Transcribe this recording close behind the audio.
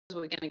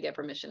we're going to get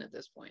permission at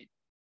this point.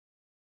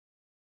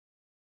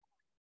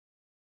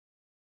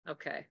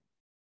 Okay.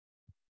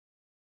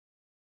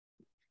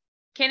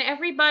 Can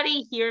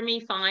everybody hear me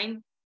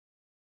fine?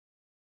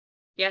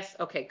 Yes.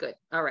 Okay, good.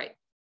 All right.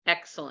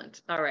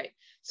 Excellent. All right.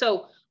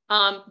 So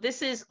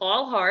this is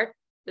all heart.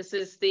 This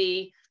is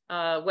the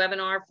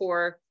webinar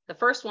for the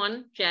first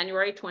one,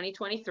 January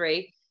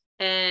 2023.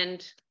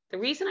 And the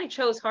reason I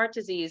chose heart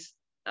disease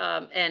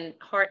and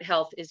heart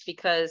health is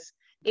because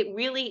it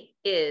really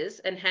is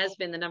and has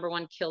been the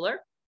 #1 killer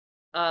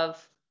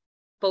of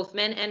both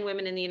men and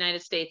women in the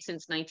United States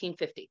since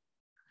 1950.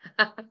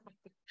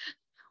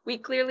 We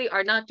clearly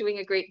are not doing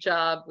a great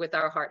job with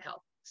our heart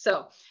health.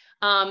 So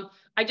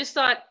I just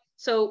thought,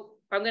 so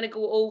I'm going to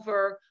go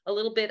over a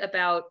little bit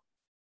about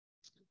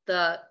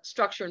the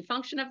structure and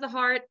function of the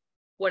heart,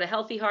 what a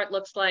healthy heart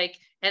looks like,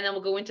 and then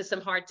we'll go into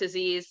some heart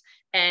disease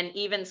and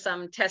even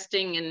some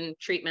testing and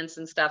treatments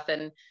and stuff,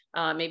 and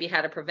maybe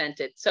how to prevent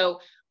it.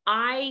 So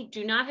I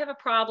do not have a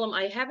problem.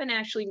 I haven't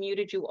actually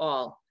muted you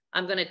all.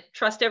 I'm going to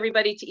trust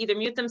everybody to either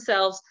mute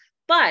themselves,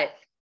 but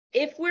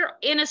if we're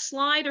in a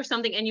slide or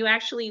something and you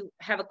actually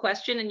have a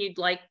question and you'd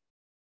like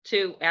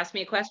to ask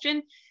me a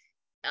question,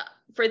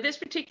 for this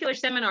particular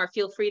seminar,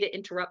 feel free to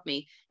interrupt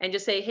me and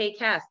just say, hey,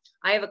 Kath,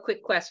 I have a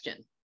quick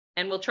question.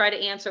 And we'll try to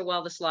answer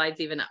while the slides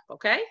even up,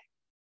 okay? Does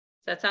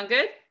that sound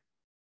good?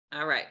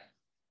 All right.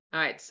 All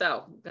right,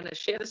 so I'm going to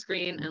share the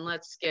screen and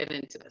let's get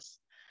into this.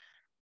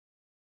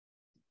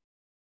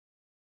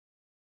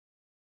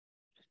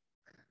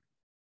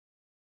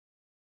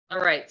 All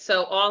right,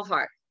 so all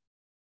heart.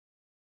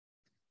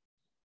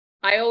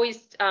 I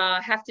always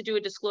have to do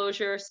a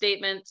disclosure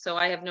statement, so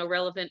I have no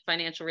relevant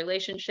financial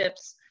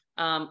relationships.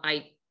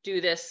 I do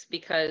this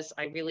because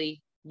I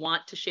really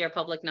want to share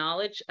public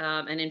knowledge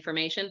and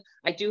information.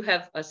 I do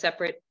have a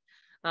separate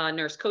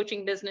nurse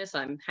coaching business.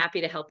 I'm happy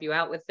to help you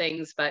out with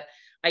things, but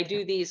I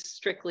do these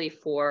strictly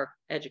for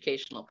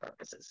educational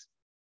purposes.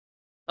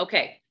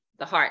 Okay,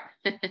 the heart.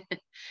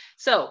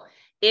 So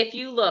if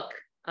you look,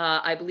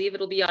 I believe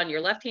it'll be on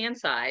your left-hand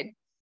side,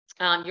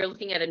 you're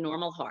looking at a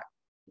normal heart.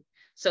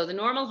 So the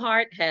normal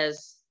heart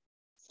has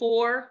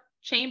 4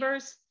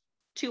 chambers,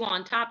 2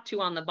 on top,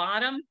 2 on the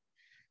bottom.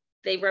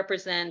 They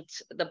represent,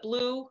 the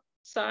blue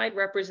side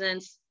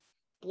represents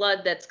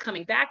blood that's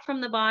coming back from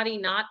the body,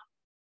 not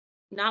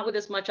with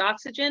as much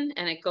oxygen,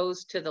 and it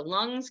goes to the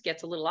lungs,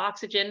 gets a little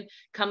oxygen,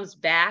 comes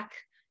back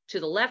to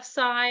the left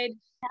side.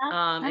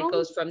 It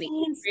goes from the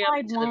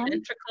atrium to the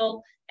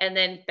ventricle and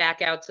then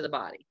back out to the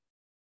body.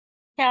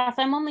 Kath,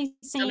 I'm only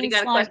seeing. Somebody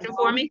got a question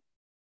for me?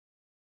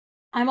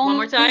 I'm only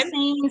One more time?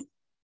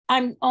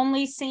 I'm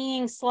only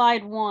seeing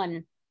slide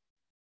 1.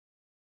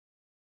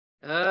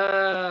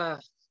 Okay.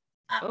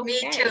 Me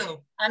too.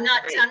 I'm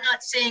not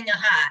seeing a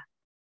heart.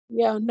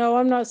 Yeah, no,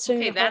 I'm not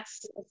seeing. Okay,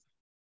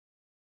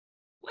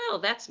 well,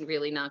 that's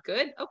really not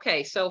good.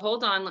 Okay, so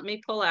hold on, let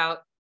me pull out.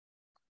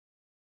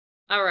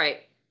 All right,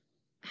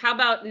 how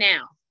about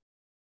now?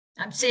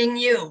 I'm seeing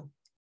you.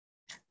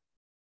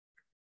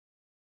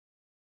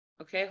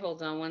 Okay,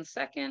 hold on one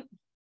second.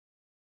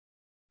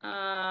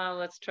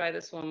 Let's try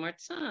this one more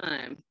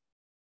time.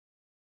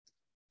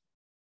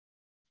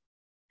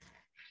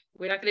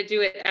 We're not going to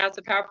do it as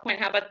a PowerPoint.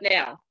 How about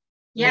now?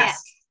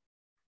 Yes.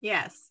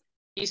 Yes.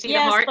 You see the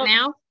heart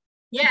now?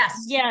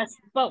 Yes. Yes,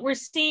 but we're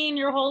seeing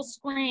your whole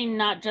screen,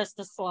 not just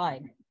the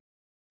slide.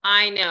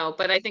 I know,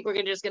 but I think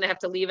we're just going to have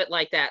to leave it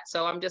like that.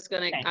 So I'm just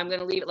going to, I'm going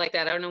to leave it like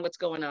that. I don't know what's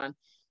going on.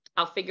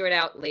 I'll figure it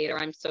out later.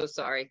 I'm so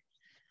sorry.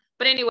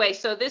 But anyway,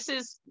 so this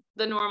is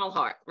the normal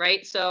heart,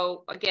 right?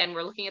 So again,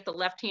 we're looking at the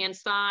left-hand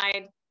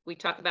side. We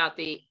talk about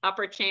the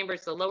upper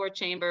chambers, the lower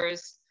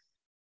chambers.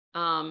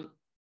 The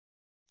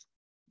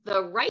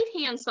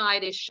right-hand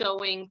side is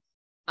showing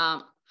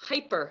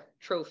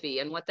hypertrophy,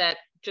 and what that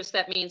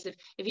means,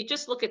 if you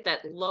just look at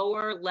that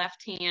lower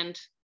left-hand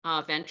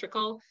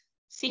ventricle,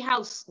 see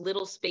how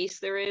little space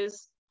there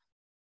is?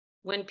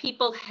 When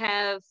people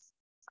have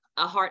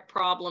a heart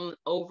problem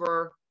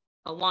over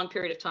a long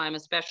period of time,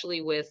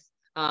 especially with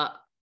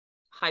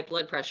high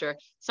blood pressure,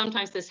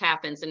 sometimes this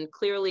happens, and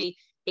clearly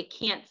it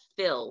can't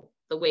fill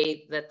the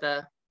way that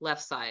the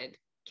left side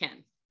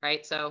can,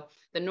 right? So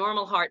the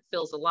normal heart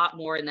fills a lot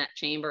more in that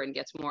chamber and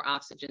gets more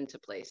oxygen to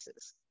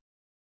places.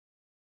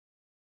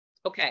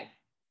 Okay,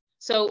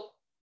 so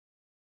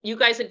you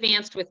guys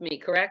advanced with me,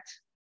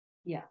 correct?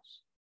 Yes.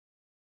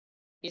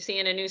 You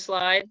seeing a new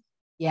slide?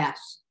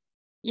 Yes.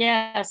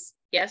 Yes.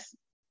 Yes?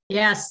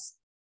 Yes.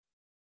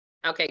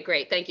 Okay,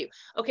 great, thank you.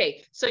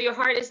 Okay, so your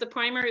heart is the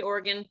primary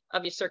organ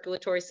of your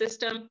circulatory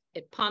system.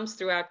 It pumps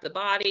throughout the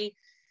body.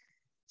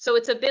 So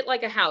it's a bit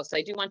like a house.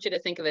 I do want you to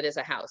think of it as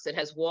a house. It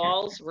has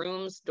walls,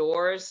 rooms,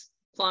 doors,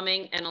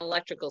 plumbing, and an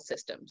electrical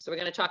system. So we're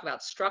going to talk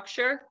about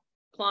structure,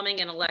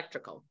 plumbing, and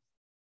electrical.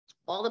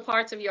 All the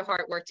parts of your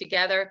heart work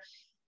together.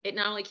 It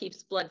not only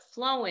keeps blood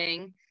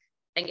flowing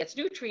and gets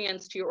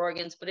nutrients to your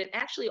organs, but it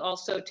actually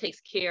also takes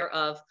care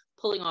of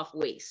pulling off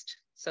waste.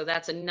 So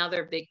that's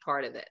another big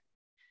part of it.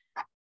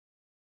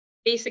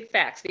 Basic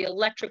facts, the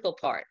electrical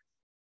part.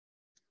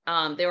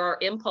 There are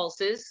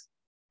impulses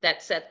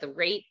that set the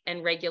rate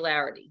and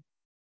regularity,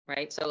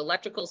 right? So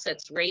electrical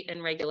sets rate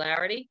and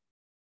regularity.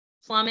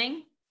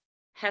 Plumbing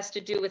has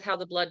to do with how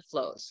the blood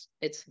flows.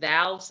 It's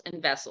valves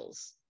and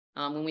vessels.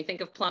 When we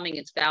think of plumbing,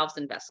 it's valves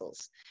and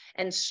vessels.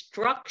 And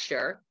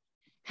structure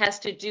has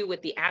to do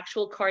with the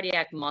actual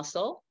cardiac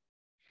muscle.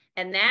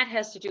 And that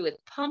has to do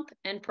with pump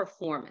and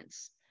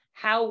performance.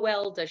 How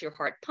well does your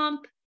heart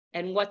pump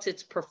and what's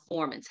its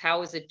performance?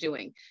 How is it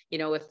doing? You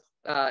know, if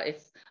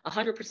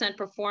 100%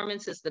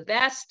 performance is the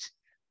best,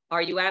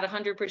 are you at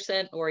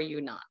 100% or are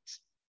you not?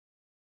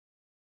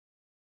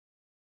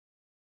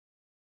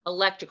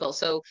 Electrical.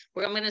 So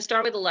I'm going to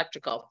start with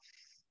electrical.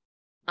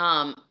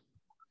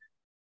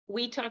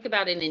 We talk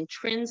about an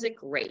intrinsic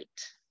rate.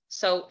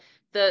 So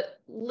the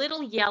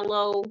little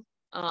yellow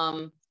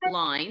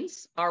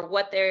lines are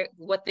what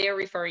they're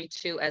referring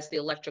to as the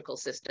electrical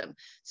system.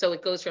 So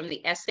it goes from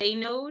the SA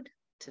node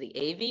to the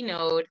AV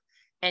node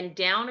and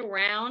down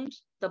around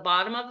the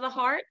bottom of the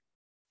heart.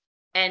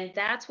 And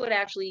that's what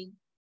actually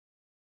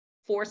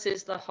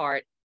forces the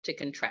heart to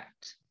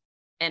contract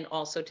and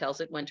also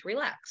tells it when to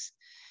relax.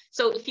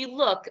 So if you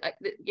look,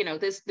 you know,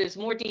 there's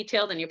more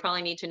detail than you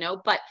probably need to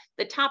know, but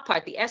the top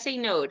part, the SA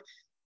node,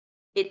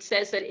 it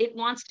says that it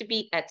wants to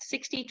beat at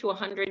 60 to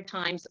 100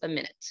 times a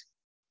minute.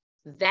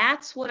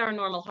 That's what our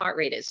normal heart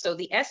rate is. So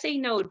the SA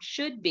node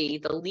should be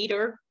the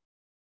leader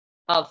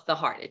of the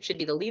heart. It should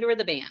be the leader of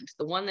the band,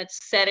 the one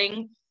that's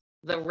setting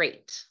the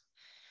rate.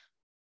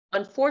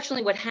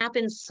 Unfortunately, what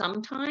happens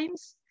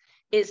sometimes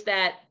is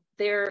that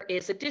there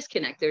is a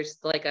disconnect. There's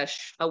like a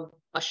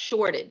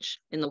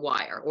shortage in the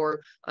wire, or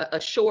a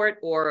short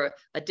or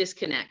a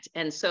disconnect.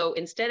 And so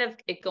instead of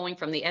it going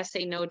from the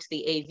SA node to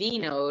the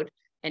AV node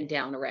and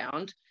down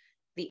around,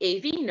 the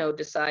AV node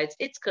decides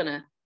it's going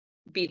to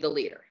be the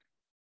leader.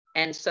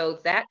 And so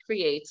that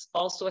creates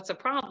all sorts of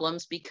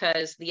problems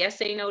because the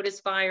SA node is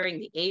firing,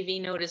 the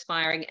AV node is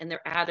firing, and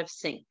they're out of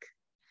sync.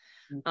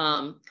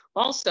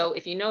 Also,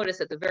 if you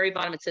notice at the very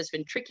bottom, it says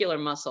ventricular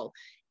muscle.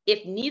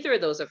 If neither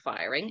of those are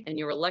firing and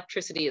your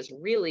electricity is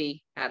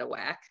really out of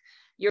whack,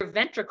 your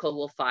ventricle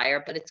will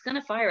fire, but it's going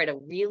to fire at a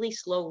really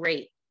slow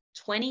rate,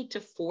 20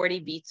 to 40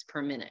 beats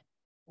per minute.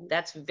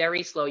 That's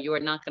very slow. You are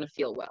not going to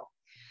feel well.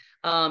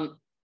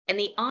 And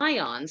the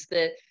ions,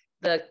 the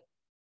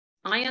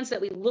ions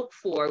that we look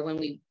for when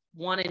we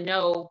want to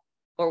know,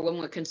 or when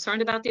we're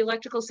concerned about the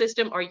electrical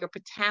system, are your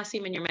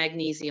potassium and your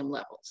magnesium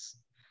levels.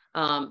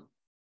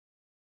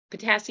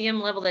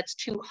 Potassium level that's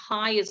too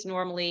high is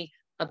normally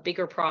a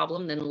bigger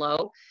problem than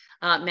low.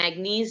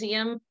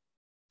 Magnesium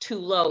too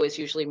low is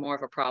usually more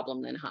of a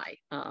problem than high.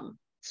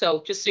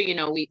 So just so you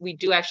know, we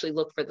do actually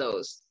look for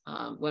those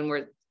when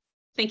we're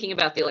thinking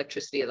about the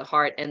electricity of the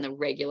heart and the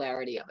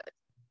regularity of it.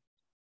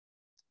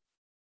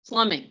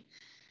 Plumbing.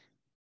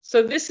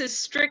 So this is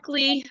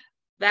strictly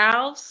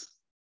valves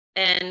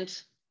and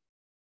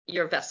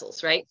your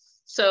vessels, right?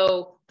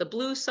 So the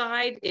blue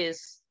side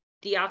is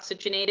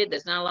deoxygenated.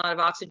 There's not a lot of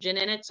oxygen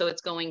in it. So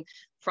it's going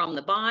from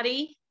the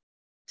body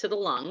to the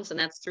lungs, and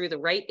that's through the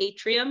right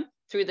atrium,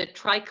 through the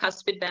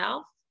tricuspid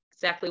valve.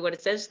 Exactly what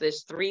it says.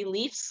 There's 3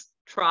 leaves,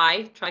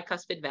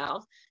 tricuspid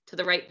valve, to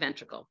the right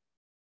ventricle.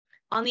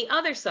 On the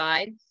other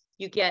side,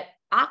 you get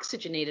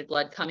oxygenated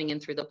blood coming in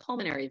through the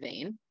pulmonary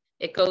vein.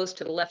 It goes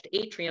to the left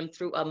atrium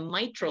through a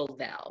mitral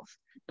valve.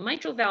 The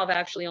mitral valve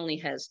actually only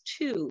has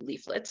 2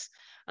 leaflets,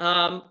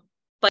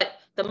 but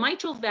the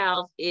mitral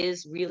valve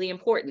is really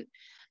important.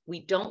 We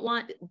don't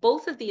want,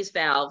 both of these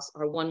valves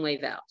are one-way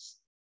valves.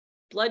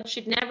 Blood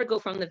should never go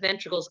from the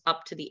ventricles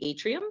up to the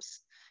atriums,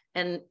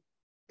 and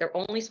they're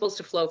only supposed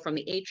to flow from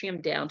the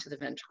atrium down to the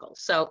ventricle.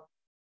 So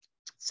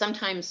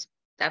sometimes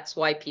that's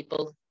why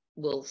people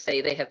will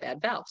say they have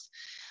bad valves.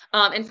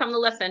 And from the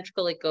left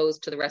ventricle, it goes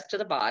to the rest of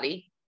the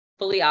body,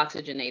 fully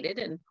oxygenated,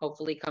 and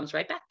hopefully comes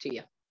right back to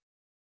you.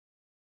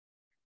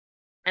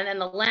 And then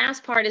the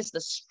last part is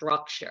the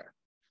structure.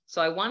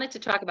 So I wanted to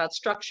talk about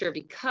structure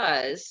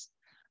because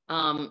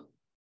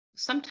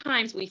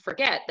sometimes we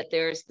forget that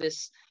there's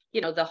this,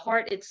 you know, the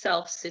heart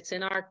itself sits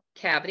in our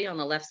cavity on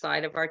the left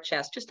side of our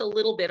chest, just a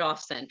little bit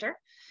off center.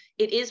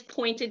 It is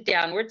pointed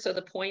downward, so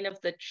the point of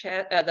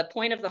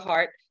the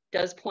heart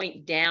does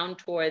point down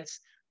towards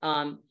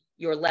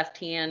your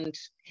left-hand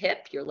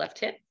hip, your left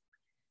hip.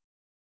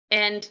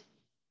 And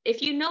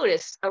if you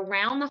notice,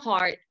 around the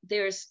heart,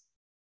 there's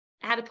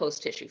adipose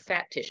tissue,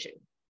 fat tissue.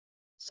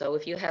 So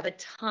if you have a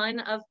ton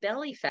of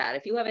belly fat,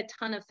 if you have a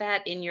ton of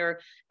fat in your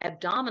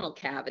abdominal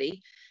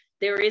cavity,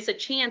 there is a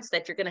chance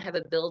that you're going to have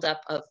a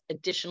buildup of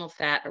additional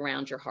fat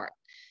around your heart.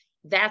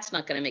 That's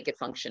not going to make it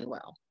function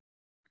well.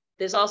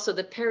 There's also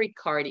the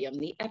pericardium,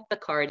 the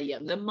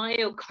epicardium, the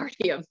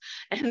myocardium,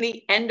 and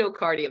the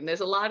endocardium.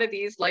 There's a lot of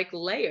these like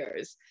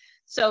layers.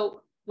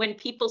 So when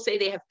people say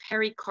they have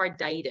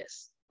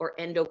pericarditis or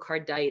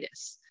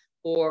endocarditis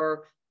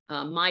or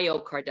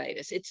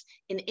myocarditis, it's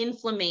an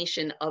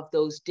inflammation of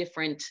those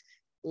different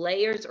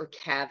layers or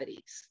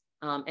cavities.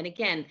 And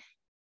again,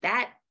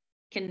 that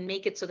can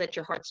make it so that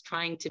your heart's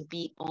trying to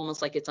beat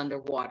almost like it's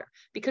underwater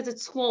because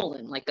it's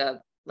swollen, like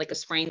a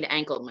sprained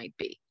ankle might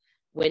be.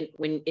 When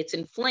it's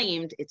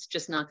inflamed, it's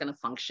just not going to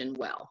function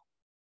well.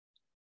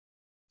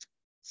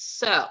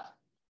 So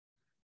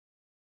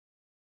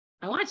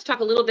I wanted to talk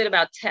a little bit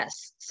about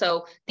tests.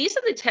 So these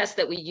are the tests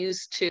that we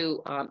use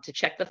to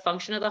check the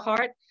function of the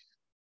heart.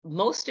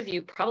 Most of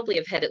you probably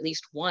have had at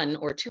least one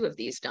or two of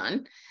these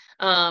done.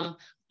 On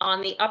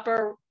the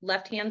upper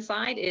left-hand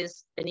side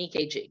is an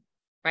EKG,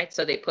 right?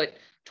 So they put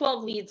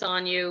 12 leads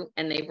on you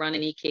and they run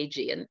an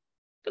EKG. And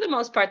for the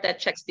most part, that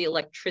checks the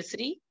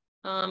electricity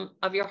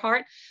of your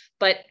heart.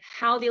 But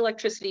how the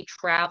electricity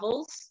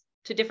travels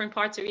to different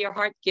parts of your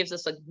heart gives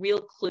us a real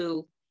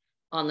clue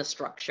on the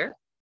structure.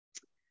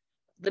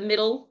 The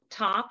middle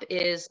top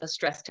is a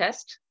stress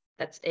test.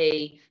 That's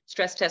a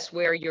stress test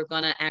where you're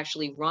going to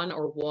actually run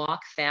or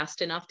walk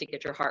fast enough to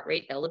get your heart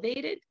rate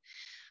elevated.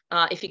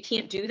 If you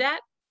can't do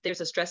that,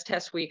 there's a stress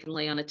test where you can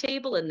lay on a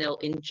table and they'll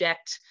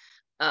inject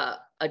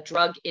a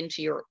drug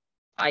into your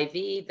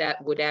IV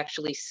that would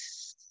actually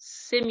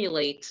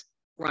simulate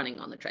running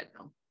on the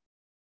treadmill.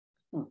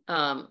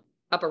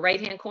 Upper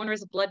right-hand corner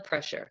is blood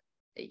pressure.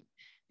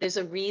 There's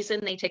a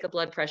reason they take a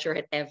blood pressure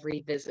at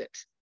every visit.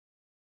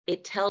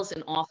 It tells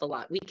an awful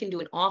lot. We can do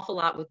an awful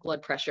lot with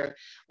blood pressure,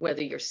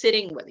 whether you're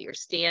sitting, whether you're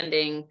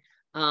standing.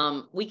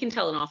 We can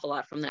tell an awful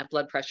lot from that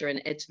blood pressure,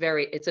 and it's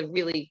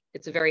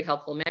a very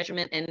helpful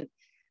measurement. And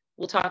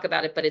we'll talk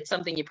about it, but it's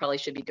something you probably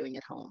should be doing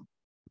at home.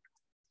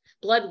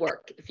 Blood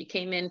work. If you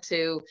came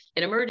into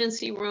an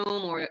emergency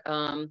room or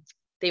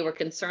they were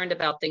concerned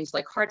about things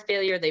like heart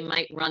failure, they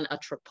might run a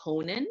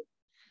troponin.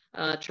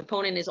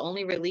 Troponin is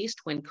only released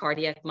when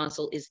cardiac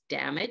muscle is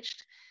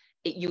damaged.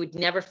 You would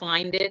never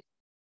find it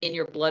in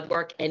your blood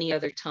work any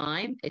other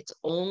time. It's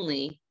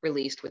only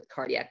released with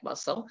cardiac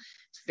muscle.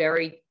 It's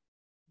very,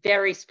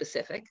 very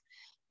specific.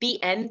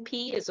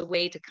 BNP is a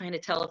way to kind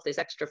of tell if there's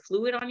extra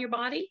fluid on your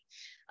body.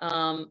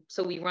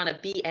 So we run a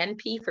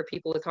BNP for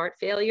people with heart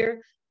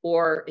failure,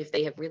 or if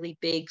they have really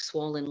big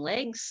swollen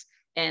legs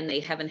and they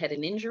haven't had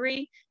an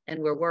injury and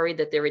we're worried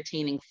that they're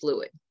retaining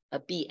fluid. A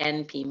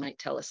BNP might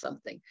tell us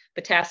something.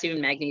 Potassium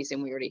and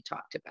magnesium we already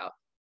talked about.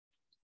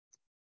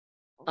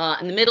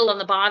 In the middle on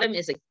the bottom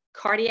is a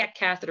cardiac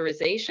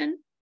catheterization.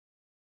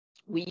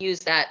 We use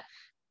that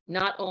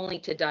not only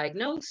to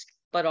diagnose,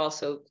 but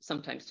also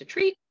sometimes to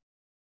treat.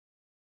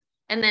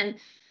 And then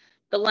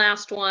the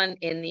last one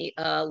in the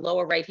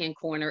lower right-hand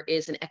corner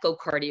is an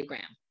echocardiogram.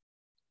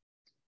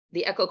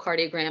 The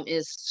echocardiogram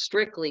is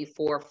strictly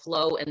for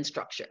flow and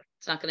structure.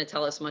 It's not going to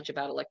tell us much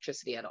about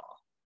electricity at all.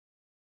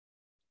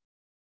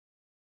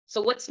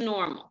 So what's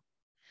normal?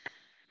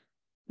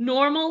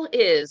 Normal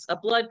is a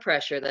blood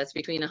pressure that's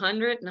between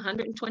 100 and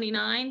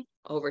 129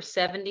 over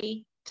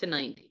 70 to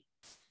 90.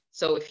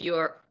 So if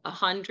you're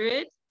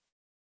 100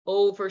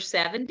 over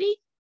 70,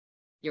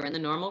 you're in the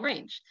normal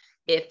range.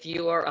 If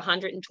you're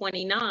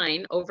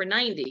 129 over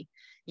 90,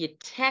 you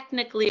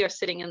technically are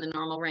sitting in the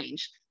normal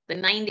range. The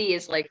 90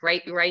 is like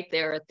right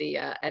there at the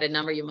at a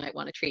number you might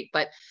want to treat.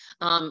 But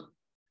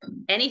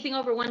anything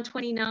over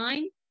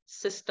 129,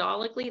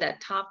 systolically,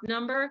 that top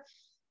number,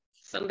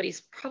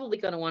 somebody's probably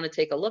going to want to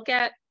take a look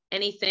at.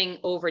 Anything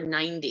over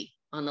 90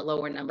 on the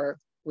lower number,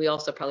 we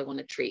also probably want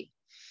to treat.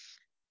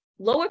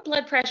 Lower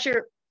blood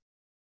pressure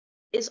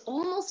is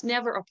almost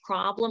never a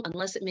problem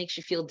unless it makes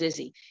you feel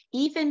dizzy.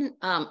 Even,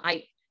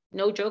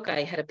 no joke,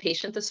 I had a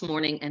patient this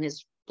morning and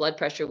his blood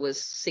pressure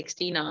was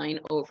 69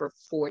 over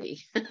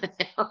 40.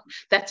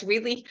 That's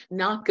really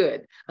not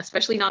good,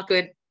 especially not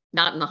good,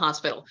 not in the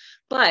hospital.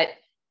 But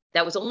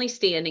that was only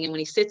standing, and when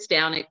he sits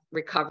down, it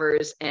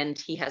recovers and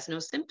he has no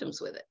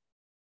symptoms with it.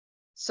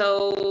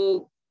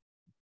 So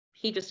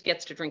he just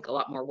gets to drink a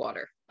lot more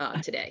water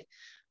today.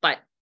 But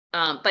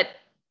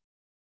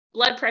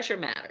blood pressure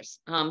matters.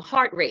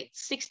 Heart rate,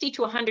 60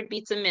 to 100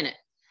 beats a minute.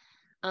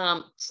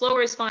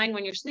 Slower is fine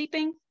when you're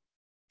sleeping,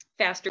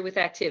 faster with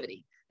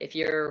activity. If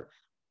you're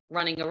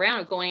running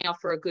around or going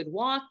out for a good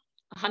walk,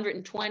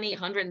 120,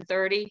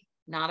 130,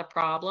 not a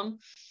problem.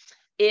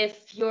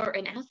 If you're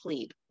an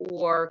athlete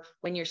or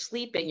when you're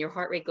sleeping, your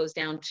heart rate goes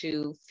down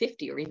to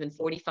 50 or even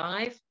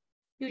 45,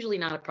 usually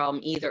not a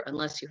problem either,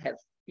 unless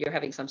you're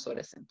having some sort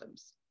of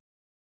symptoms.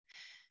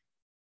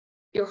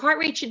 Your heart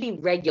rate should be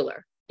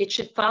regular. It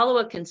should follow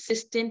a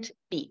consistent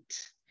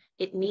beat.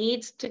 It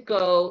needs to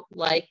go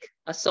like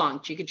a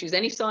song. You can choose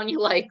any song you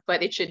like,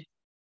 but it should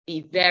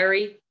be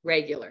very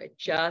regular. It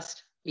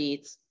just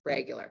beats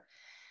regular.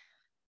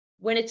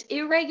 When it's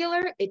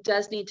irregular, it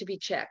does need to be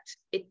checked.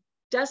 It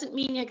doesn't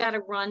mean you got to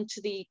run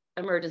to the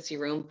emergency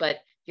room, but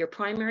your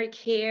primary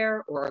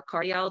care or a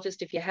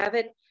cardiologist, if you have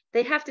it,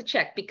 they have to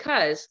check,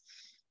 because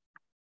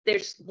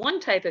there's one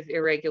type of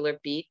irregular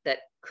beat that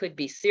could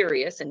be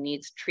serious and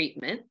needs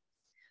treatment,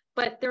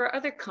 but there are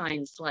other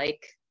kinds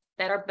like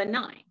that are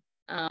benign.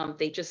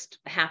 They just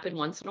happen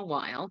once in a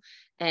while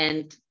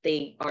and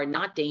they are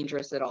not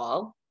dangerous at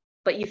all,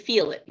 but you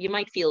feel it. You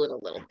might feel it a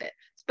little bit,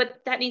 but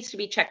that needs to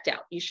be checked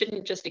out. You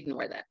shouldn't just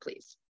ignore that,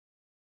 please.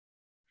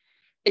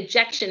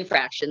 Ejection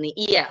fraction, the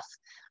EF.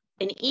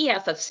 An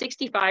EF of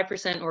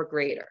 65% or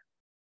greater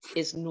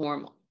is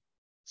normal.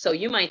 So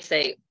you might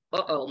say,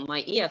 uh-oh,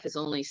 my EF is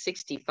only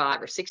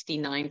 65 or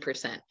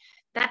 69%.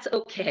 That's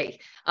okay.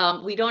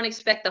 We don't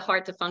expect the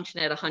heart to function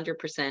at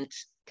 100%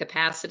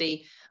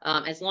 capacity.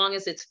 As long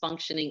as it's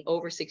functioning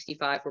over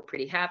 65, we're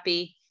pretty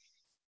happy.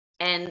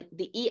 And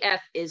the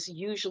EF is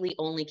usually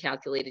only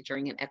calculated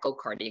during an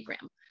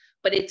echocardiogram,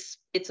 but it's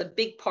a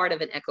big part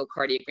of an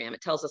echocardiogram.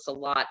 It tells us a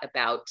lot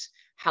about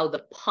how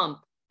the pump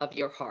of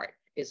your heart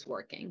is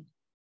working.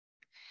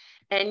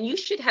 And you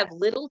should have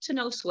little to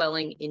no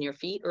swelling in your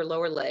feet or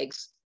lower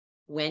legs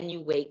when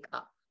you wake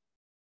up.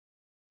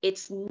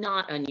 It's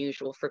not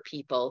unusual for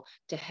people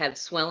to have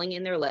swelling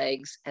in their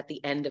legs at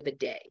the end of a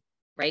day,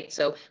 right?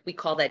 So we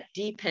call that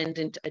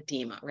dependent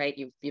edema, right?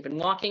 You've been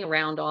walking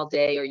around all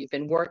day, or you've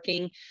been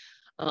working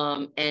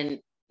and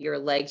your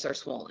legs are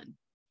swollen.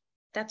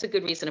 That's a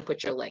good reason to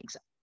put your legs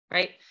up,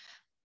 right?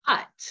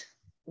 But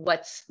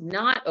what's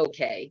not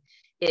okay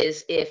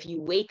is if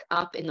you wake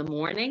up in the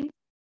morning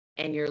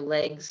and your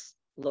legs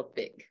look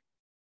big.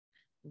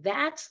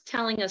 That's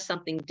telling us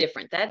something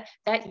different. That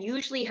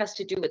usually has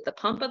to do with the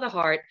pump of the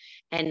heart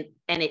and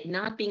it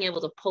not being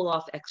able to pull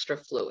off extra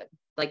fluid.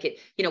 Like it,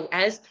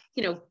 as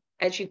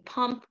you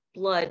pump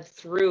blood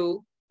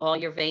through all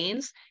your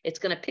veins, it's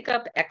going to pick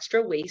up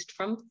extra waste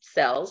from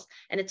cells,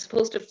 and it's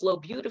supposed to flow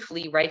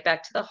beautifully right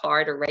back to the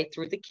heart or right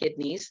through the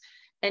kidneys,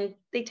 and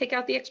they take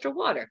out the extra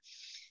water.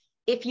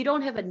 If you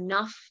don't have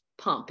enough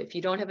pump, if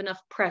you don't have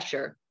enough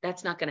pressure,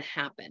 that's not going to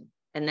happen,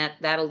 and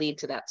that'll lead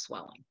to that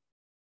swelling.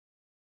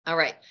 All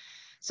right,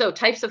 so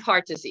types of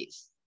heart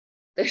disease.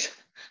 This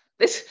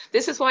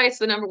is why it's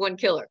the #1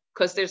 killer,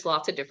 because there's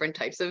lots of different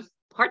types of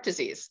heart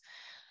disease.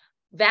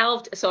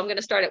 So I'm going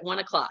to start at 1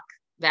 o'clock.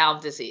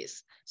 Valve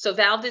disease. So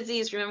valve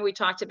disease, remember we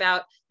talked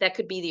about, that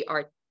could be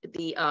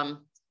the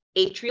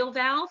atrial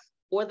valve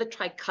or the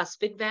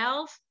tricuspid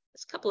valve.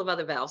 There's a couple of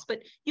other valves,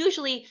 but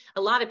usually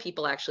a lot of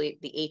people, actually,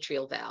 the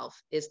atrial valve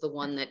is the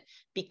one that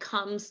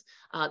becomes,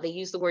 they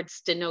use the word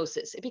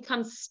stenosis. It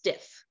becomes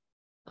stiff.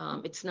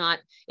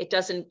 It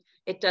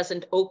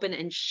doesn't open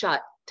and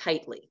shut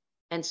tightly.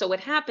 And so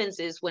what happens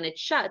is when it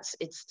shuts,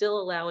 it's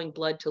still allowing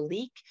blood to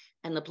leak,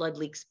 and the blood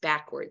leaks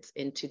backwards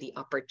into the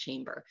upper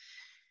chamber.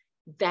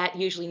 That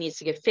usually needs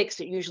to get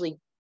fixed. It usually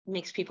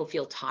makes people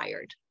feel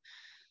tired.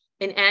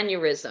 An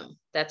aneurysm,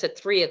 that's at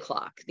 3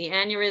 o'clock. The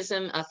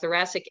aneurysm, a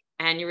thoracic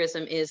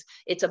aneurysm,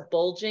 it's a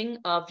bulging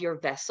of your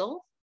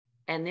vessel,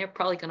 and they're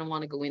probably going to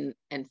want to go in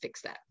and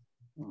fix that.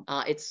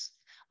 It's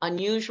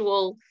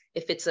unusual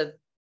if it's a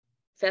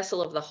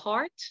vessel of the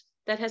heart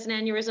that has an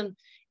aneurysm.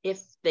 If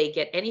they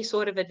get any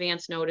sort of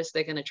advance notice,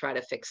 they're going to try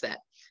to fix that.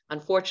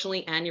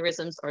 Unfortunately,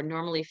 aneurysms are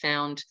normally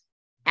found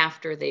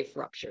after they've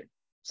ruptured.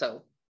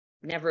 So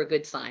never a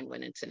good sign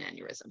when it's an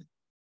aneurysm.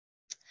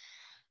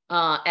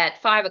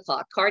 At 5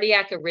 o'clock,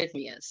 cardiac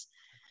arrhythmias.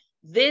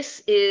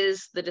 This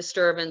is the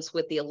disturbance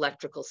with the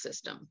electrical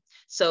system.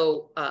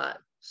 So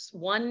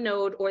one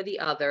node or the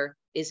other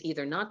is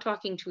either not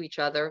talking to each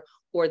other,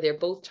 or they're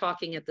both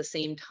talking at the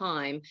same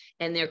time,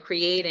 and they're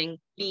creating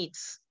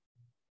beats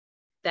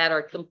that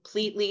are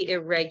completely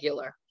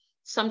irregular.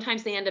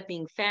 Sometimes they end up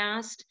being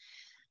fast.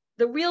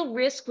 The real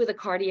risk with a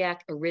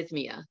cardiac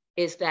arrhythmia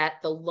is that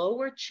the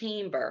lower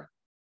chamber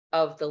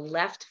of the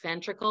left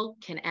ventricle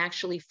can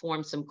actually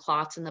form some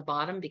clots in the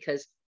bottom,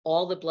 because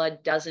all the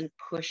blood doesn't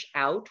push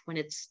out when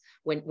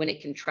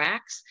it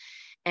contracts,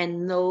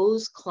 and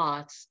those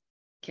clots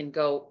can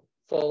go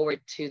forward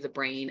to the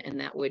brain,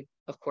 and that would,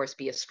 of course,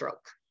 be a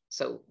stroke.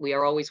 So we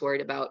are always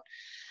worried about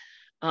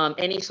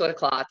any sort of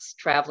clots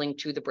traveling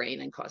to the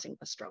brain and causing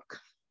a stroke.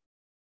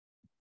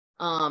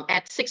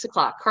 At 6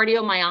 o'clock,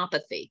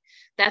 cardiomyopathy.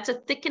 That's a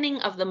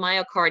thickening of the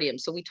myocardium.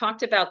 So we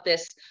talked about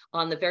this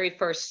on the very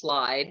first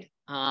slide.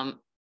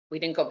 We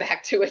didn't go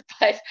back to it,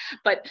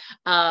 but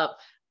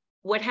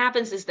what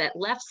happens is that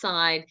left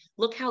side,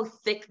 look how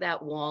thick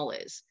that wall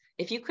is.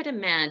 If you could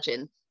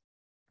imagine,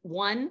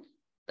 one,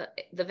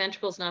 the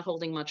ventricle is not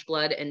holding much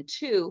blood, and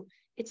two,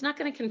 it's not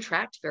going to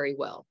contract very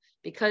well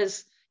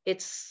because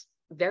it's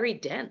very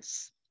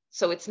dense.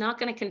 So it's not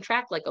going to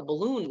contract like a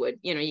balloon would.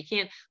 You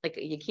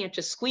can't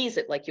just squeeze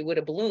it like you would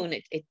a balloon.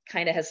 It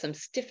kind of has some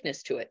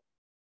stiffness to it.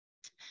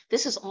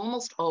 This is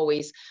almost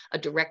always a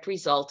direct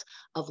result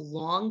of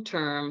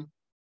long-term,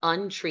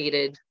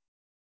 untreated,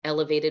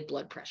 elevated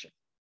blood pressure.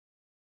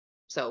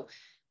 So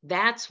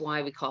that's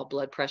why we call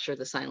blood pressure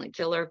the silent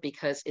killer,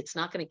 because it's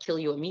not going to kill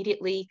you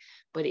immediately,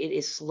 but it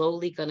is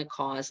slowly going to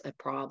cause a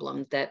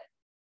problem that,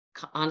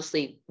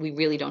 honestly, we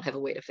really don't have a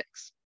way to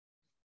fix.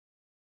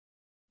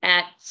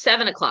 At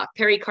 7 o'clock,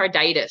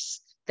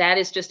 pericarditis. That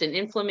is just an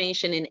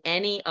inflammation in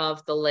any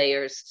of the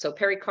layers. So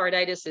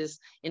pericarditis is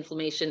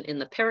inflammation in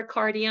the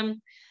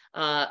pericardium.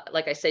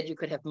 Like I said, you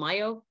could have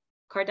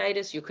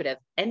myocarditis, you could have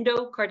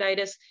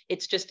endocarditis.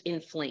 It's just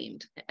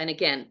inflamed. And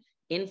again,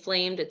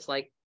 inflamed, it's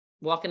like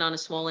walking on a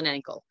swollen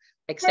ankle,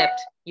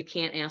 except you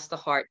can't ask the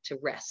heart to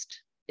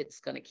rest. It's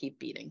going to keep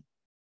beating,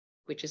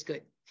 which is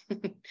good.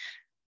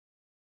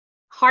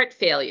 Heart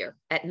failure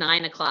at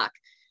 9 o'clock.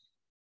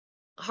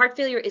 Heart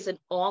failure is an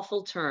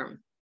awful term.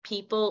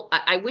 People,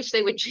 I wish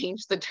they would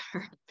change the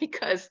term,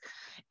 because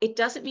it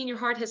doesn't mean your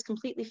heart has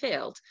completely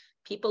failed.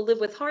 People live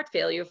with heart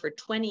failure for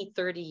 20,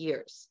 30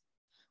 years.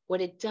 What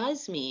it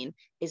does mean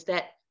is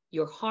that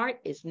your heart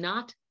is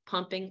not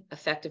pumping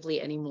effectively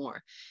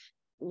anymore.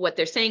 What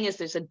they're saying is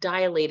there's a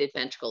dilated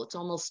ventricle. It's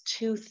almost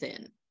too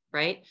thin,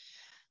 right?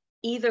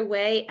 Either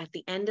way, at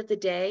the end of the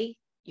day,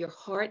 your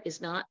heart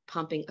is not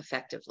pumping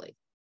effectively.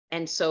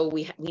 And so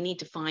we need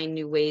to find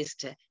new ways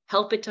to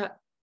help it to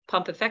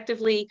pump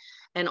effectively.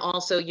 And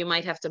also you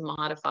might have to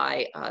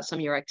modify some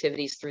of your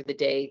activities through the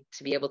day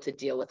to be able to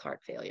deal with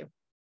heart failure.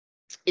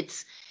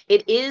 It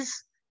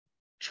is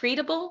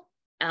treatable.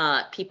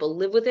 People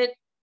live with it,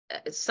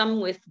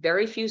 some with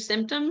very few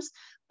symptoms,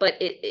 but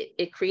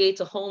it creates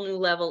a whole new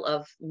level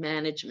of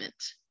management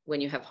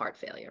when you have heart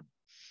failure.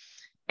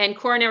 And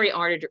coronary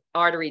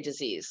artery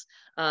disease.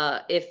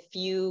 If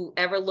you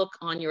ever look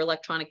on your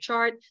electronic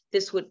chart,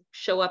 this would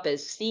show up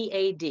as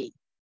CAD.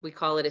 We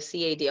call it a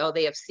CAD. Oh,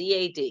 they have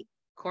CAD,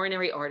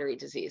 coronary artery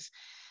disease.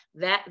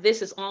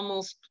 This is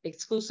almost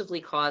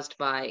exclusively caused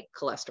by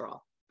cholesterol,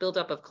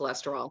 buildup of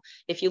cholesterol.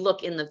 If you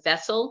look in the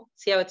vessel,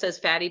 see how it says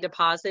fatty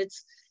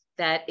deposits?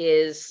 That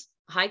is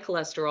high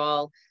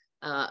cholesterol,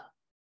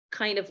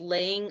 kind of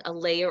laying a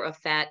layer of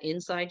fat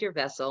inside your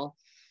vessel.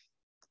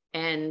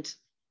 And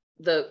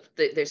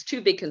there's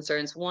two big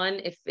concerns. One,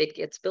 if it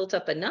gets built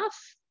up enough,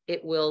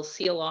 it will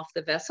seal off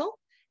the vessel,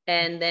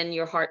 and then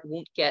your heart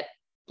won't get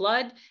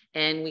blood,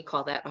 and we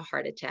call that a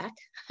heart attack.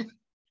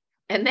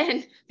 And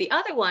then the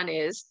other one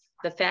is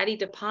the fatty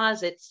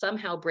deposit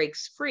somehow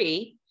breaks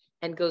free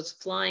and goes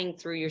flying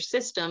through your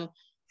system.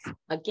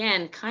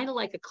 Again, kind of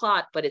like a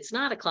clot, but it's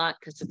not a clot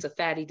because it's a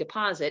fatty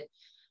deposit.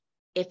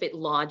 If it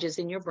lodges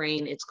in your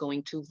brain, it's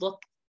going to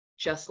look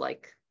just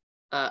like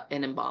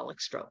an embolic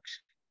stroke.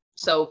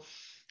 So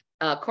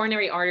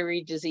coronary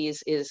artery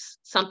disease is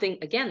something,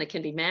 again, that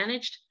can be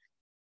managed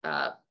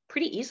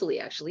pretty easily,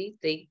 actually.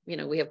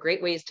 We have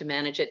great ways to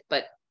manage it,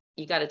 but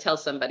you got to tell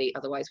somebody,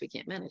 otherwise we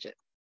can't manage it.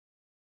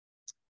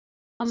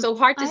 So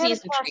heart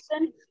disease and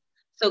treatment.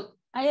 So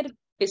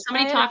is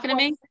somebody talking to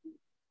me?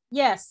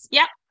 Yes.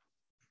 Yep.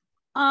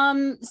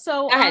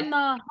 So on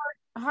the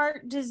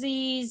heart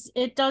disease,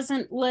 it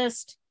doesn't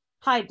list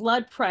high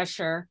blood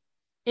pressure.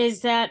 Is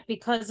that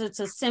because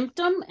it's a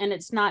symptom and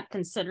it's not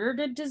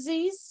considered a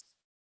disease?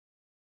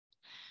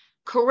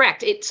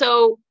 Correct.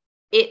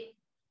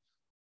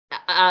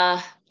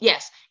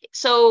 Yes.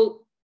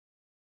 So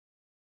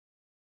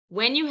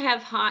when you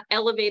have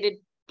elevated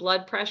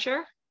blood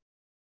pressure,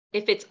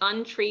 if it's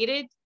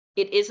untreated,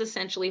 it is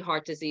essentially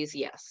heart disease,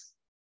 yes.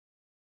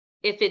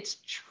 If it's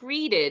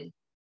treated,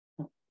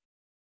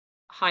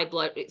 high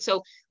blood,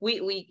 so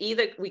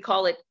we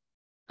call it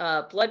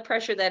blood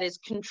pressure that is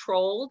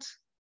controlled,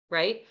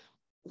 right?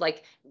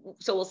 Like,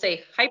 so we'll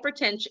say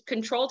hypertension,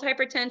 controlled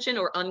hypertension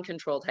or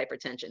uncontrolled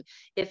hypertension.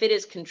 If it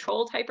is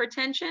controlled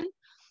hypertension,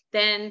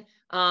 then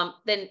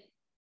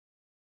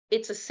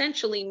it's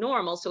essentially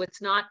normal. So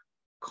it's not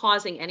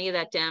causing any of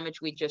that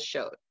damage we just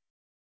showed.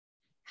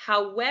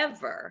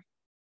 However,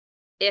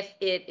 if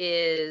it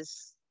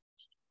is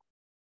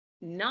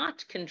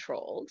not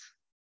controlled,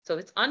 so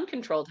it's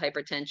uncontrolled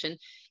hypertension,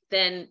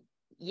 then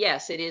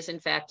yes, it is in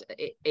fact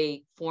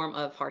a form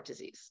of heart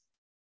disease.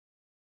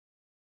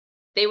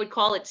 They would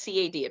call it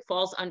CAD. It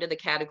falls under the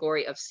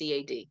category of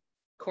CAD,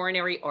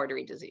 coronary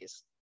artery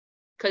disease,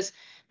 because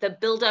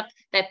that buildup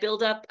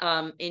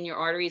in your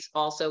arteries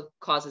also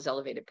causes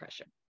elevated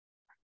pressure.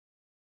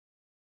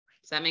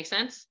 Does that make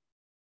sense?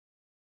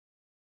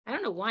 I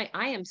don't know why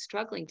I am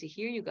struggling to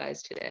hear you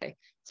guys today.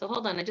 So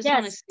hold on, I just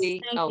want to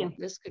see. Oh,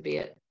 this could be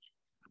it.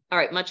 All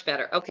right, much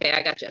better. Okay,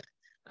 I got you.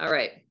 All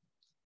right.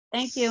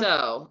 Thank you.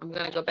 So I'm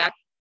going to go back.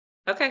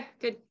 Okay,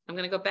 good. I'm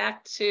going to go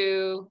back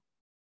to,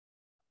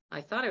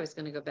 I thought I was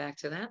going to go back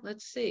to that.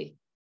 Let's see.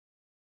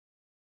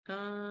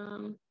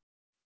 Let's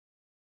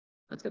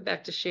go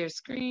back to share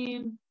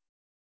screen.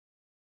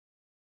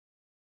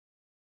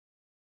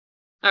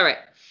 All right.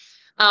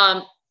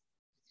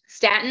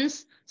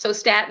 Statins. So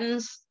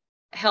statins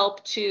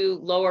help to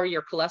lower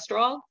your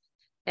cholesterol.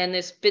 And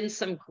there's been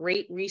some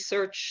great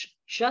research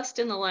just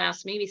in the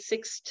last maybe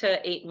 6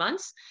 to 8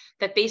 months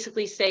that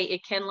basically say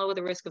it can lower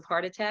the risk of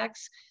heart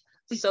attacks.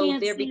 So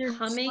they're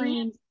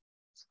becoming.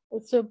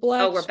 It's a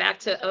black. Oh, we're back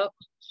to. Oh,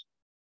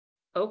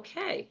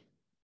 okay.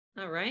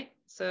 All right.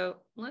 So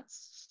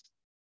let's.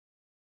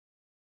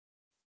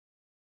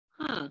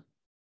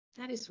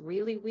 That is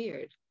really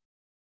weird.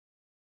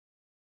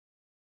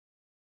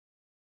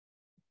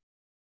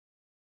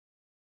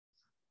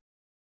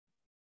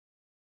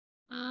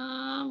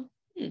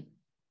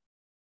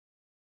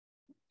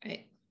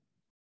 Right.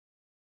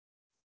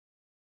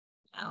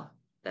 Oh,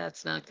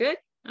 that's not good.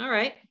 All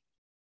right.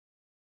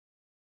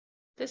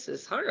 This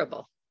is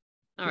horrible.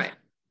 All right.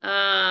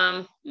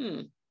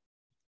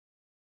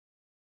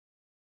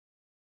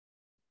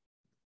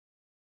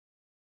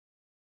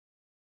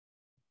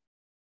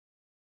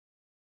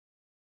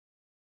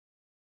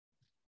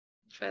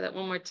 Try that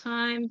one more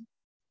time.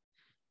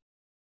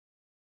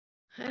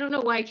 I don't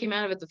know why I came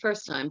out of it the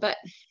first time, but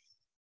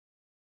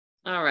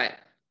all right.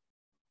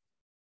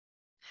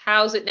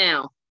 How's it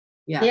now?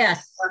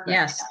 Yes.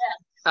 Yes.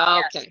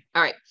 Okay.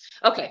 All right.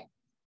 Okay.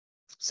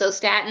 So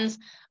statins,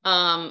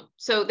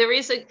 So there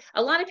is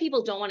a lot of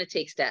people don't want to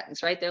take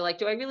statins, right? They're like,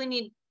 do I really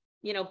need,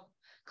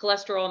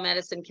 cholesterol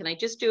medicine? Can I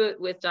just do it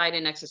with diet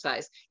and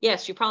exercise?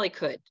 Yes, you probably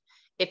could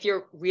if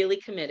you're really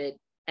committed.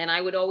 And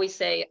I would always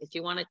say, if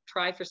you want to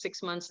try for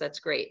 6 months, that's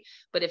great.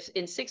 But if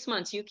in 6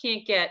 months you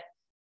can't get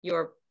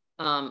your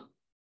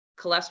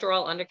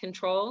cholesterol under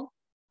control,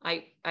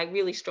 I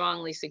really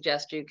strongly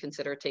suggest you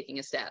consider taking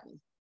a statin.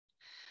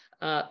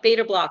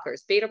 Beta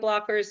blockers. Beta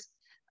blockers,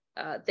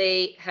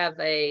 they have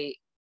a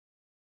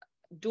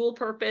dual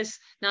purpose.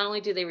 Not only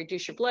do they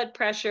reduce your blood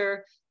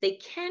pressure, they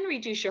can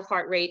reduce your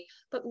heart rate,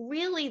 but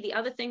really the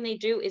other thing they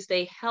do is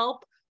they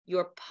help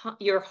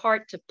your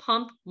heart to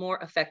pump more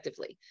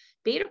effectively.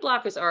 Beta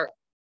blockers are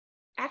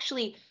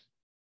actually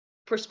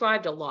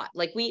prescribed a lot.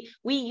 Like we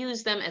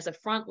use them as a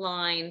front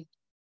line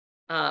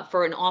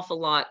for an awful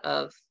lot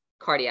of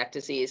cardiac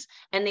disease,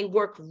 and they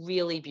work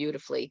really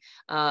beautifully.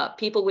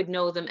 People would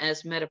know them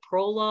as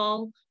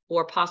metoprolol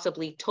or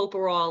possibly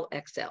toprolol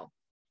XL.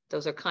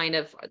 Those are kind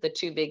of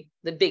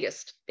the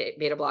biggest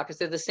beta blockers.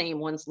 They're the same,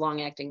 one's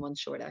long acting, one's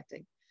short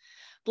acting.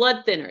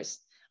 Blood thinners.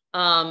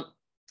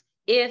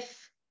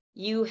 If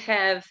you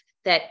have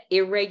that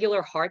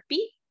irregular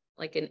heartbeat,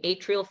 like an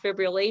atrial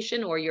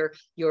fibrillation, or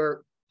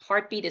your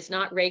heartbeat is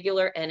not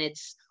regular and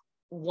it's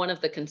one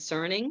of the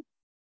concerning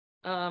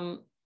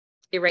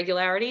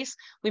irregularities,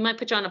 we might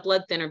put you on a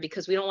blood thinner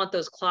because we don't want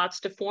those clots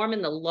to form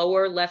in the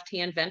lower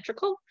left-hand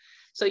ventricle.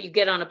 So you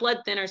get on a blood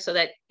thinner so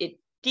that it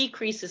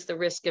decreases the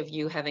risk of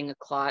you having a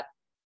clot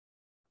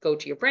go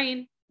to your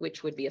brain,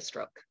 which would be a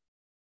stroke.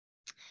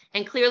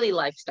 And clearly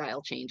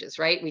lifestyle changes,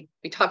 right?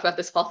 We talk about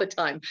this all the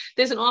time.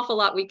 There's an awful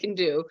lot we can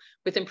do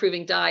with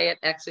improving diet,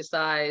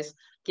 exercise,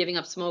 giving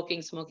up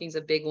smoking. Smoking's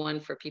a big one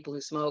for people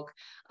who smoke.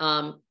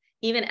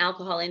 Even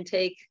alcohol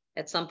intake,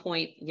 at some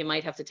point, you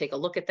might have to take a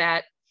look at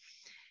that.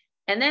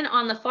 And then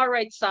on the far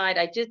right side,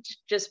 I did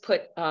just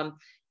put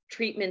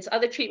treatments,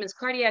 other treatments,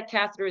 cardiac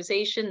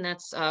catheterization.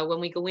 That's when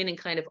we go in and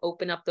kind of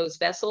open up those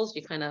vessels,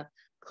 you kind of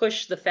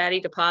push the fatty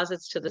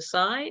deposits to the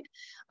side,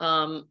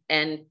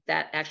 and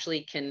that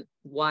actually can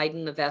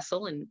widen the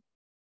vessel, and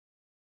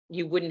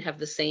you wouldn't have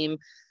the same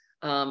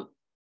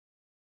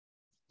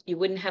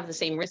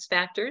risk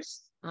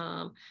factors.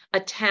 A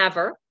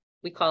TAVR,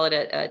 we call it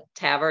a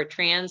TAVR, a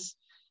trans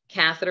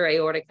catheter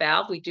aortic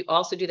valve. We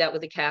also do that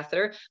with a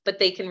catheter, but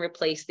they can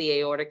replace the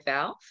aortic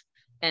valve.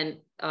 And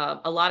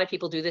a lot of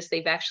people do this.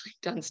 They've actually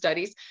done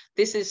studies.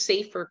 This is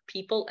safe for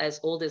people as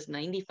old as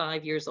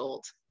 95 years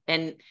old.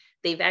 And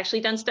they've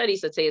actually done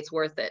studies that say it's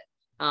worth it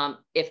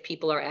if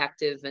people are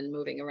active and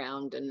moving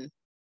around and,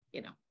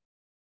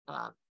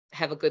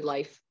 have a good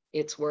life.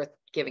 It's worth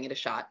giving it a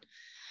shot.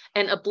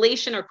 And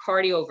ablation or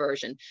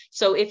cardioversion.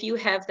 So if you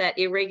have that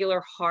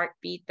irregular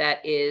heartbeat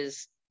that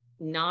is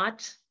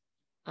not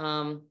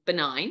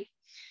benign,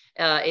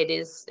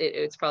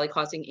 it's probably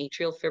causing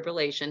atrial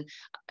fibrillation.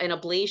 An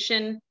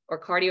ablation or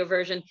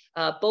cardioversion,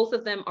 both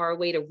of them are a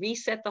way to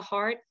reset the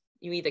heart.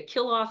 You either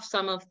kill off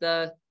some of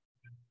the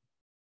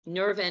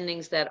nerve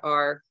endings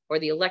or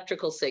the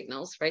electrical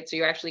signals, right? So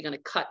you're actually going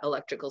to cut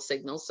electrical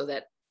signals so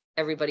that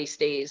everybody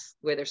stays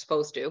where they're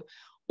supposed to.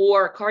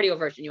 Or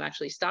cardioversion, you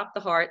actually stop the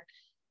heart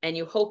and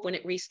you hope when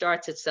it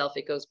restarts itself,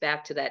 it goes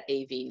back to that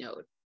AV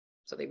node.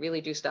 So they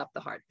really do stop the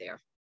heart there.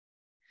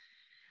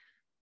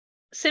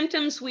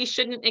 Symptoms we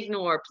shouldn't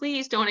ignore.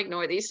 Please don't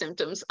ignore these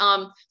symptoms.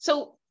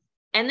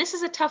 And this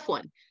is a tough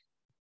one.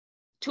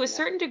 To a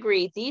certain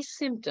degree, these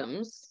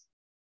symptoms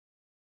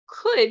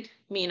could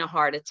mean a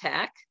heart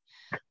attack,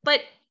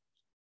 but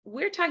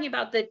we're talking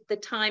about the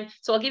time.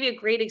 So I'll give you a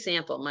great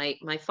example.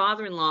 My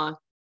father-in-law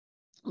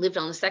lived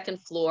on the second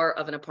floor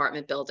of an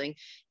apartment building.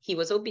 He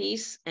was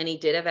obese and he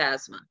did have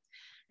asthma.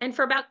 And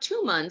for about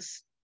 2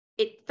 months,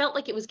 it felt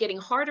like it was getting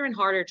harder and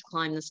harder to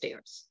climb the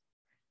stairs.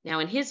 Now,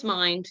 in his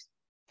mind,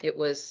 it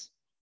was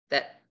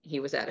that he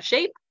was out of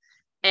shape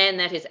and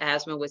that his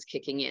asthma was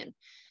kicking in.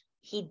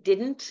 He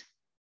didn't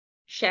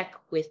check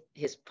with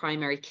his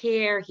primary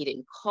care. He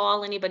didn't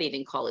call anybody. He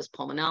didn't call his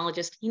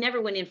pulmonologist. He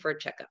never went in for a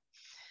checkup.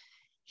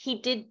 He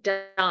did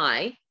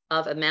die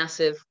of a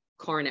massive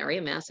heart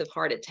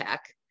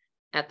attack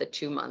at the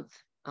 2-month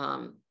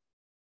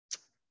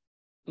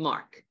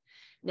mark.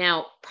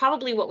 Now,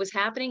 probably what was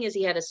happening is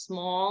he had a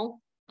small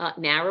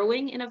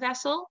narrowing in a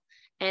vessel,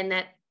 and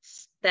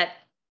that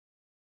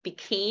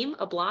became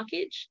a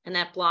blockage, and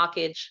that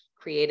blockage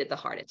created the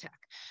heart attack,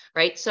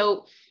 right?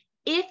 So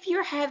if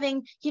you're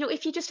having,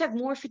 if you just have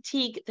more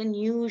fatigue than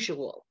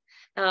usual,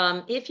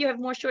 if you have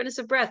more shortness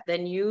of breath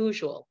than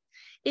usual,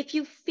 if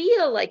you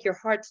feel like your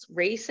heart's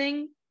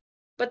racing,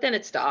 but then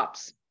it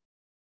stops,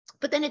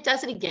 but then it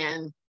does it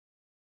again,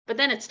 but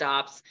then it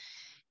stops,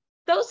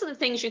 those are the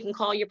things you can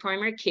call your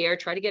primary care,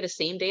 try to get a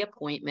same-day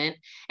appointment.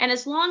 And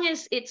as long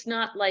as it's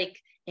not like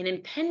an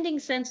impending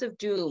sense of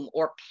doom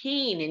or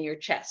pain in your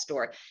chest,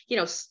 or,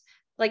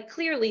 like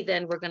clearly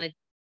then we're going to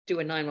do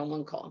a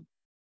 911 call.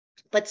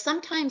 But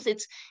sometimes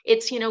it's,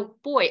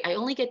 boy, I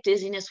only get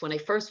dizziness when I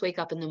first wake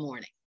up in the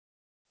morning.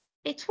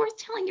 It's worth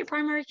telling your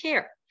primary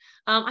care.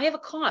 I have a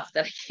cough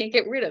that I can't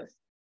get rid of.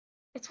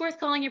 It's worth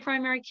calling your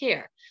primary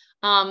care.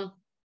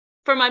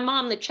 For my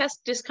mom, the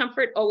chest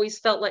discomfort always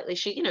felt like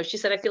she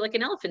said, I feel like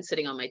an elephant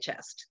sitting on my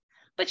chest.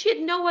 But she had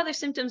no other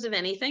symptoms of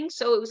anything.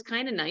 So it was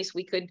kind of nice.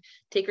 We could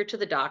take her to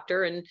the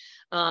doctor, and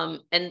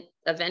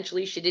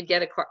eventually she did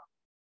get a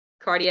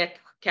cardiac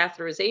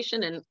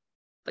catheterization, and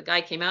the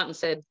guy came out and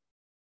said,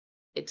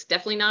 it's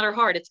definitely not her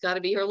heart. It's got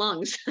to be her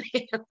lungs.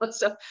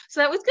 So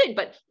that was good,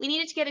 but we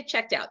needed to get it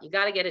checked out. You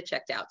got to get it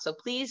checked out. So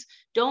please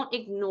don't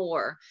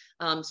ignore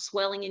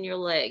swelling in your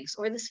legs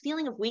or this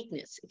feeling of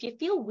weakness. If you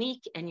feel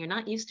weak and you're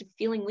not used to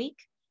feeling weak,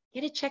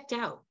 get it checked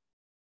out.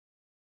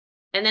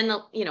 And then,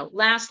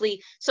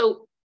 lastly,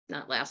 so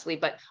not lastly,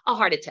 but a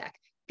heart attack.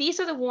 These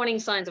are the warning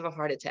signs of a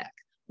heart attack.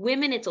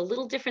 Women, it's a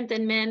little different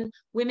than men.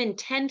 Women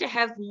tend to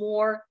have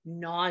more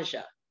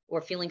nausea or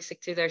feeling sick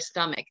to their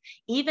stomach.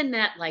 Even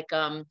that,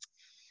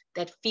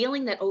 that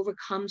feeling that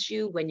overcomes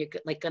you when you're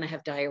like going to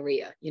have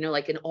diarrhea,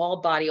 like an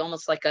all body,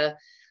 almost like a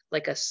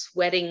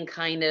sweating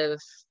kind of,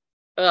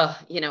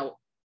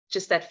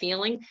 just that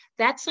feeling.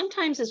 That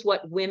sometimes is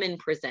what women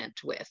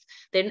present with.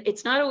 Then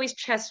it's not always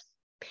chest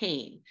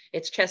pain,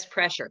 it's chest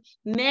pressure.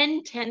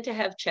 Men tend to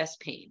have chest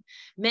pain.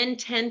 Men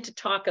tend to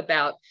talk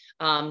about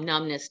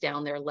numbness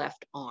down their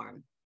left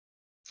arm.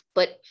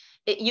 But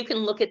you can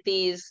look at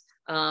these.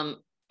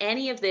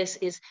 Any of this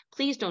is,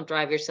 please don't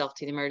drive yourself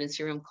to the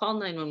emergency room. Call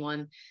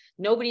 911.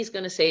 Nobody's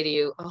going to say to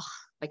you, oh,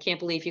 I can't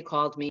believe you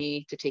called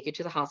me to take you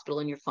to the hospital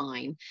and you're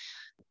fine.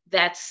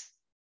 A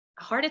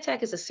heart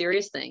attack is a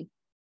serious thing,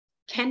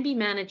 can be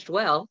managed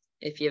well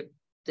if you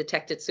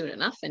detect it soon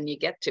enough and you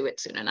get to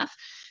it soon enough.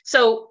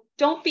 So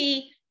don't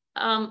be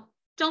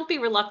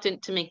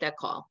reluctant to make that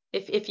call.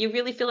 If you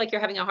really feel like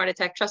you're having a heart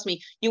attack, trust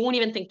me, you won't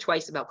even think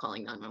twice about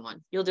calling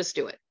 911. You'll just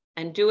do it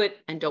and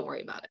don't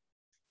worry about it.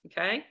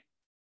 Okay.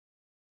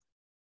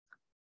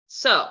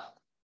 So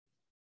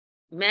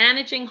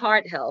managing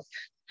heart health.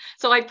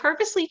 So I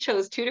purposely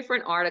chose two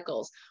different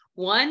articles.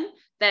 One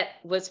that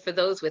was for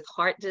those with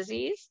heart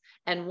disease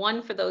and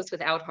one for those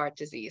without heart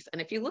disease.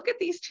 And if you look at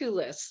these two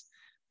lists,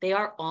 they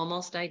are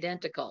almost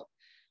identical.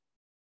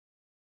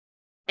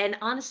 And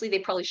honestly, they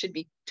probably should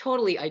be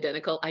totally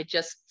identical. I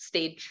just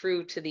stayed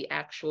true to the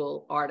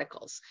actual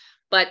articles.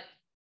 But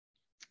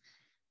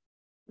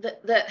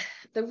the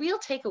real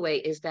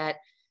takeaway is that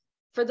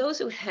for those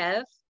who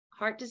have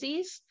heart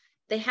disease,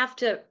 they have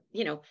to,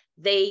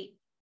 they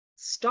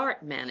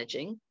start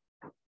managing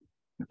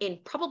in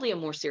probably a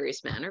more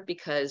serious manner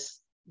because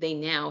they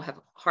now have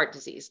heart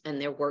disease and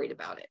they're worried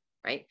about it,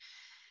 right?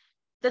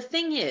 The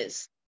thing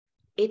is,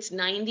 it's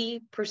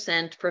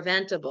 90%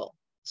 preventable.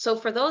 So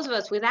for those of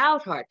us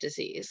without heart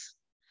disease,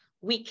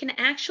 we can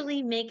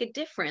actually make a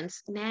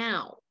difference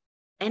now.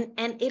 And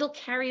it'll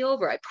carry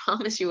over. I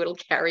promise you it'll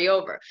carry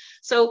over.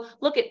 So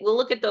we'll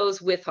look at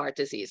those with heart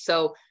disease.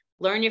 So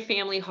learn your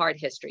family heart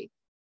history.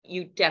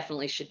 You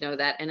definitely should know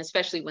that. And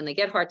especially when they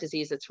get heart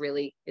disease, it's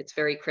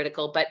very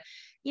critical. But,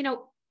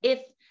 if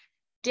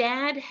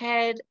dad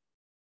had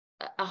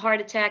a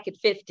heart attack at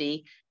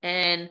 50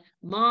 and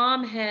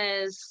mom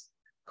has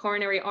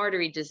coronary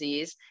artery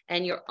disease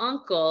and your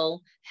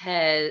uncle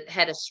had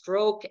a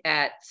stroke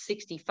at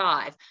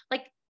 65,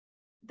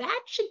 that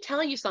should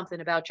tell you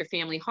something about your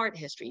family heart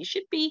history. You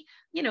should be,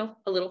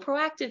 a little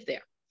proactive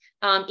there.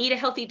 Eat a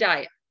healthy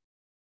diet,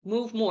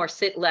 move more,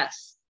 sit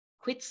less,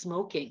 quit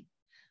smoking.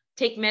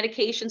 Take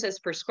medications as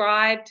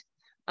prescribed.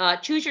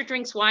 Choose your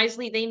drinks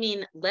wisely. They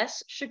mean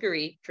less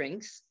sugary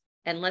drinks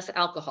and less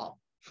alcohol.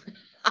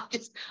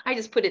 I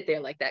just put it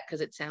there like that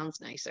because it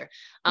sounds nicer.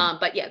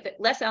 But yeah,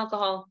 less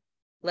alcohol,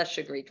 less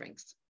sugary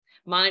drinks.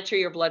 Monitor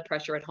your blood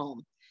pressure at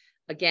home.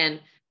 Again,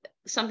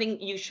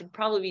 something you should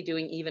probably be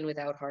doing even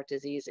without heart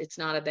disease. It's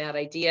not a bad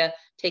idea.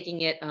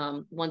 Taking it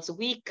once a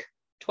week,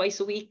 twice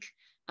a week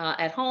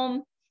at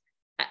home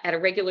at a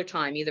regular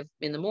time, either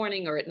in the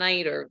morning or at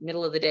night or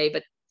middle of the day,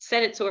 but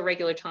set it to a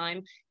regular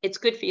time. It's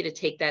good for you to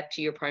take that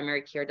to your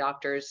primary care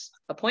doctor's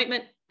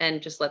appointment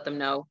and just let them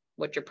know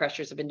what your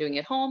pressures have been doing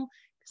at home,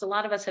 because a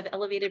lot of us have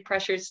elevated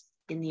pressures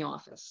in the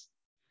office.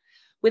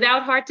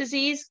 Without heart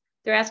disease,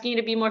 they're asking you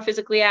to be more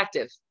physically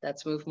active.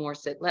 That's move more,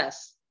 sit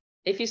less.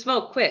 If you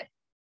smoke, quit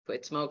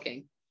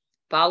smoking.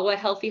 Follow a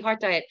healthy heart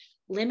diet.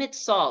 Limit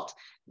salt.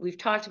 We've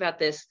talked about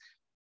this.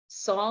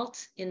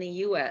 Salt in the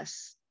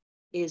US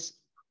is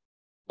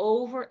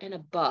over and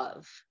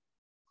above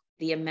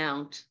the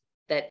amount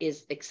that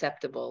is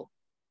acceptable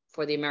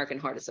for the American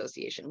Heart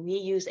Association. We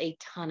use a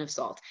ton of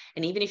salt.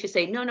 And even if you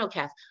say, no,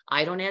 Kath,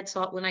 I don't add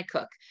salt when I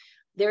cook.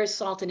 There is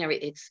salt in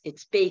everything.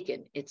 It's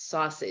bacon, it's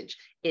sausage,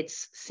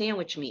 it's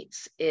sandwich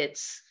meats,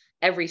 it's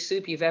every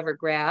soup you've ever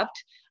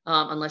grabbed,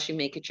 unless you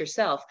make it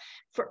yourself.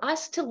 For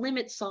us to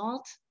limit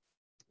salt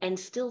and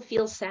still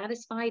feel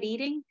satisfied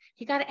eating,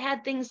 you got to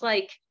add things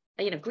like,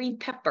 green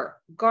pepper,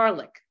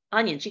 garlic,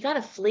 onions. You got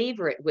to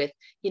flavor it with,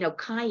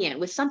 cayenne,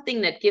 with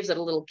something that gives it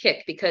a little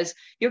kick, because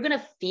you're going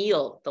to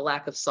feel the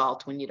lack of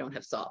salt when you don't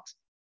have salt.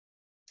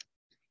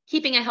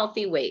 Keeping a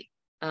healthy weight,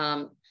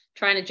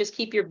 trying to just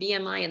keep your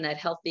BMI in that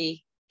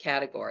healthy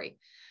category.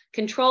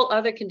 Control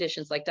other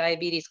conditions like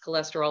diabetes,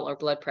 cholesterol, or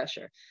blood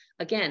pressure.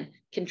 Again,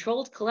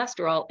 controlled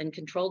cholesterol and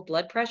controlled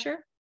blood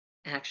pressure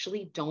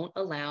actually don't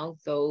allow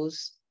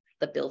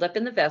the buildup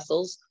in the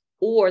vessels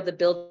or the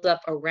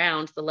buildup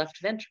around the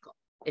left ventricle.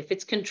 If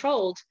it's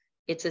controlled,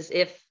 it's as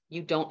if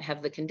you don't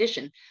have the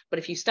condition. But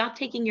if you stop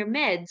taking your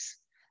meds,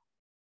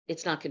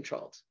 it's not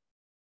controlled.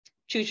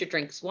 Choose your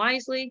drinks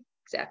wisely,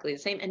 exactly the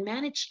same, and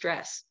manage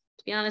stress.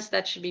 To be honest,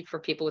 that should be for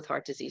people with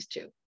heart disease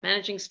too.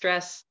 Managing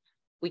stress,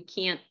 we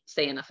can't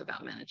say enough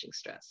about managing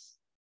stress.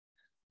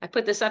 I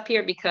put this up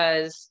here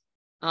because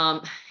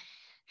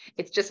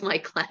it's just my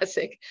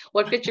classic.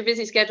 What fits your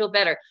busy schedule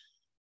better?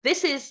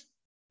 This is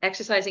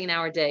exercising an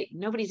hour a day.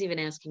 Nobody's even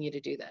asking you to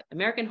do that.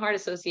 American Heart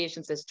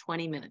Association says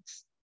 20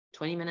 minutes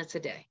a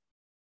day.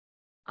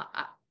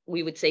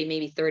 We would say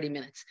maybe 30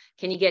 minutes.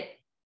 Can you get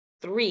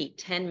 3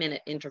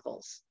 10-minute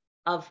intervals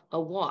of a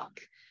walk,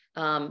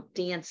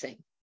 dancing,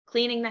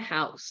 cleaning the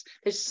house?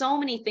 There's so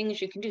many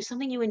things you can do,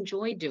 something you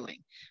enjoy doing,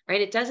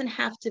 right? It doesn't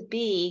have to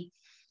be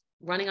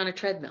running on a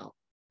treadmill.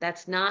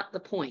 That's not the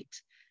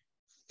point.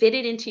 Fit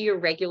it into your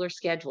regular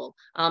schedule.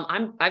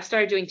 I've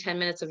started doing 10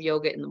 minutes of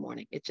yoga in the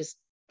morning. It just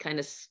kind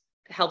of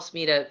helps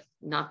me to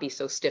not be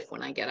so stiff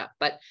when I get up,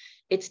 but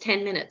it's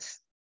 10 minutes.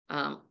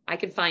 I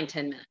can find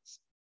 10 minutes.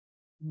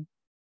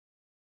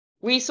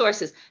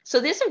 Resources. So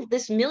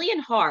this Million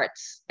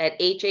Hearts at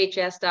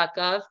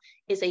hhs.gov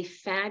is a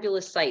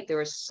fabulous site. There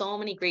are so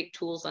many great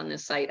tools on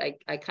this site.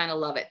 I kind of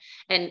love it.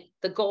 And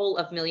the goal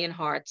of Million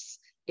Hearts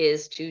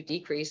is to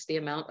decrease the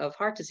amount of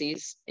heart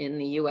disease in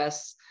the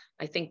US,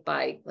 I think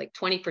by like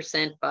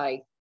 20%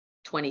 by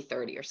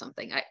 2030 or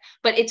something.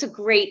 But it's a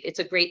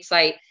great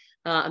site.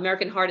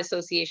 American Heart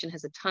Association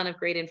has a ton of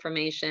great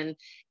information,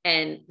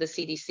 and the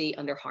CDC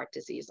under heart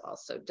disease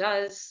also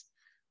does.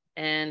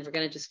 And we're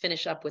going to just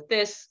finish up with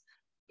this.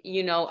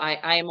 You know,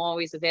 I am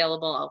always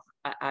available.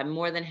 I'm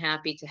more than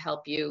happy to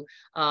help you,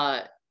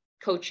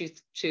 coach you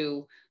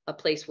to a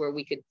place where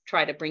we could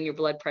try to bring your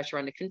blood pressure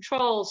under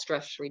control,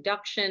 stress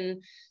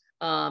reduction,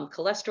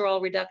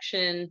 cholesterol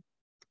reduction,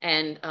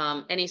 and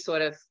any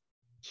sort of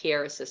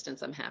care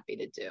assistance I'm happy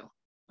to do.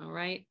 All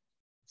right.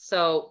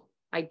 So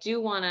I do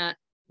want to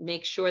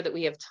make sure that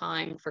we have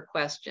time for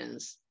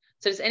questions.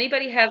 So does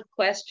anybody have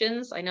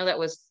questions? I know that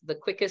was the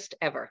quickest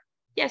ever.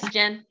 Yes,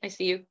 Jen, I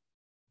see you.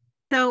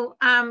 So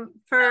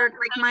for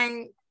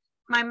like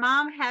my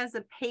mom has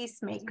a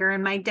pacemaker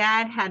and my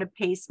dad had a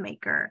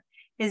pacemaker.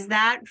 Is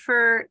that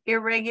for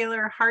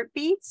irregular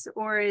heartbeats,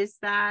 or is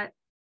that?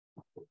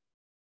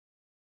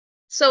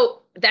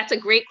 So that's a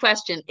great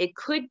question. There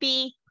could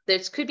be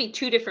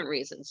 2 different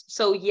reasons.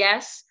 So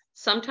yes,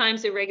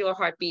 sometimes irregular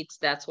heartbeats,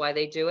 that's why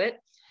they do it.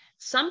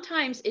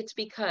 Sometimes it's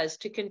because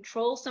to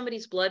control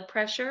somebody's blood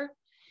pressure,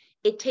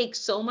 it takes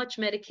so much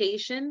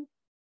medication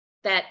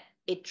that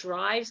it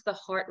drives the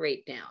heart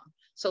rate down.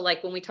 So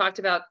like when we talked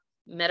about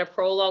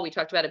metoprolol, we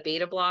talked about a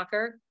beta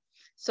blocker.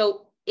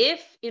 So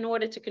if in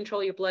order to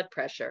control your blood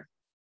pressure,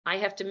 I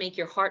have to make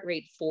your heart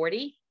rate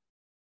 40,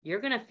 you're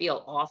going to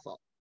feel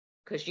awful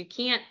because you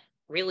can't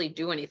really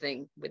do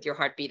anything with your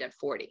heartbeat at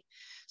 40.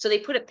 So they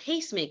put a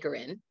pacemaker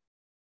in.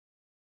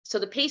 So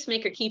the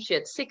pacemaker keeps you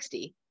at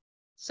 60.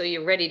 So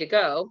you're ready to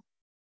go.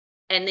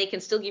 And they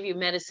can still give you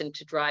medicine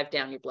to drive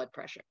down your blood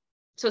pressure.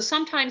 So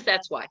sometimes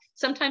that's why.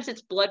 Sometimes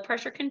it's blood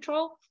pressure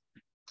control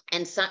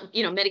and some,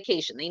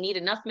 medication. They need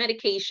enough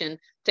medication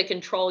to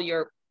control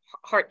your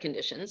heart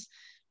conditions,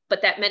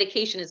 but that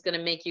medication is going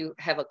to make you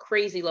have a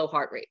crazy low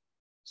heart rate.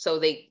 So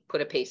they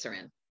put a pacer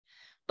in.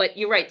 But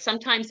you're right.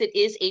 Sometimes it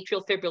is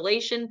atrial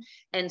fibrillation.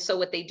 And so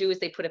what they do is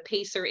they put a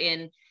pacer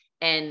in,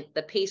 and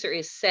the pacer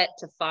is set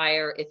to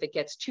fire if it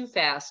gets too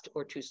fast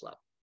or too slow.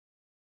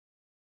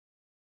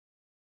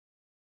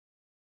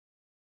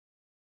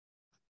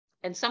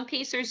 And some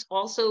pacers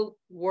also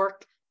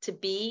work to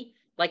be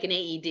like an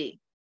AED.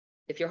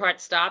 If your heart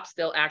stops,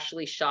 they'll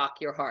actually shock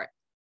your heart.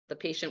 The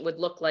patient would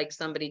look like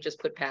somebody just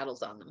put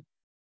paddles on them.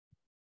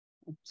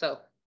 So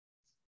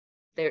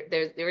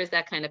there is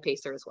that kind of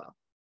pacer as well.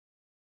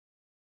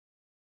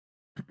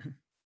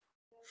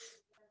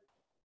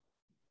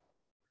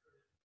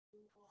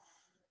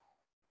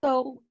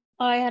 So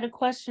I had a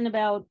question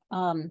about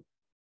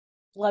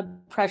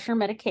blood pressure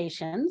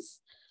medications.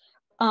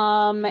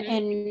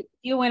 And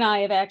you and I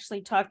have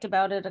actually talked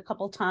about it a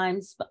couple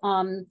times.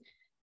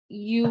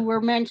 You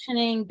were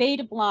mentioning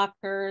beta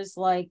blockers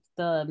like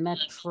the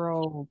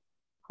metoprolol.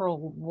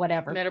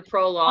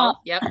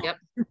 Yep.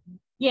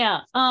 Yeah.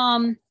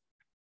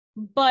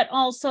 But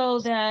also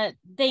that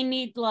they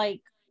need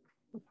like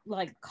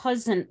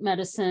cousin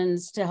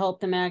medicines to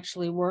help them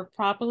actually work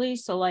properly.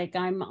 So like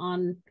I'm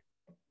on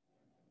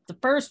the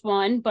first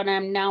one, but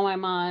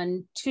I'm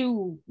on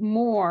 2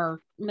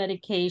 more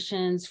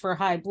medications for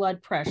high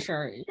blood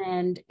pressure,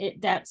 and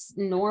that's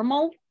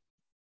normal.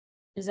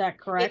 Is that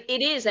correct?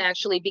 It is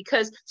actually,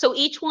 because so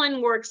each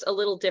one works a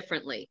little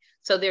differently.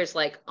 So there's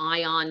like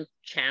ion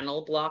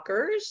channel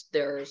blockers,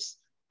 there's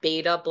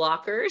beta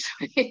blockers.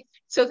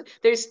 So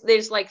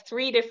there's like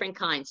 3 different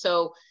kinds.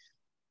 So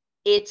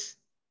it's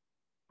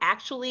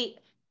actually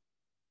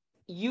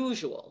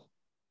usual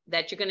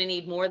that you're going to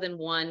need more than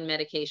one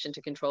medication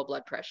to control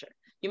blood pressure.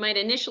 You might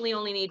initially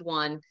only need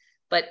one,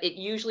 but it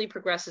usually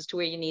progresses to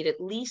where you need at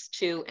least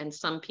 2, and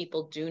some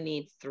people do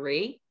need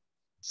 3.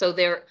 So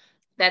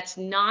that's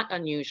not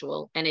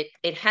unusual. And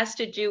it has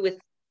to do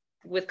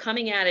with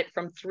coming at it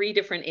from 3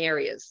 different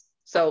areas.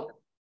 So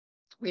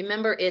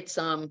remember, it's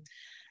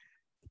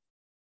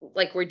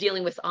like we're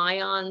dealing with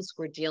ions,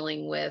 we're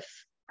dealing with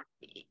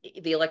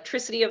the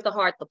electricity of the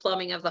heart, the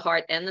plumbing of the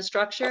heart, and the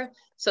structure.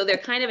 So they're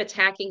kind of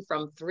attacking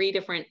from 3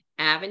 different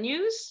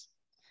avenues.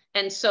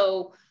 And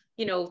so,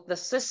 you know, the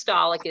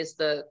systolic is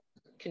the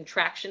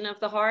contraction of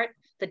the heart.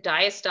 The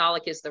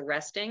diastolic is the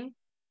resting.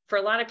 For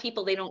a lot of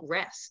people, they don't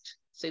rest.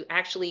 So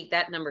actually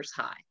that number's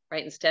high,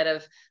 right? Instead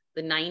of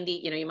the 90,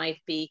 you know, you might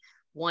be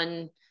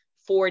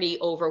 140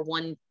 over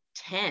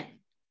 110.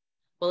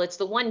 Well, it's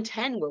the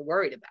 110 we're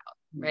worried about,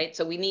 right?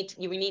 So we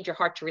need your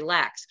heart to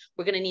relax.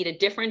 We're going to need a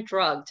different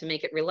drug to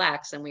make it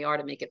relax than we are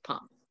to make it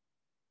pump.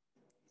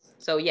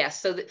 So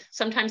yes, so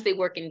sometimes they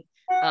work in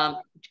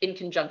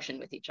conjunction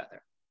with each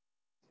other.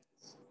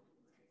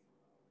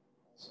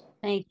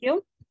 Thank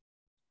you.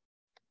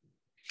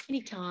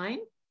 Anytime.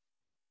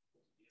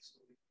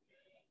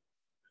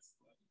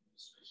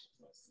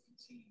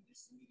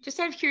 Just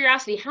out of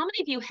curiosity, how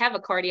many of you have a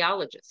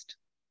cardiologist?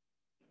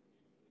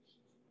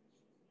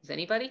 Does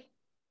anybody?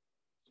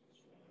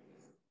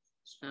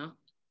 No.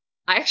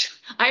 I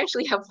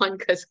actually have one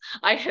because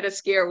I had a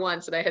scare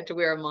once and I had to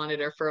wear a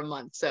monitor for a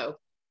month. So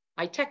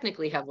I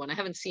technically have one. I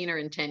haven't seen her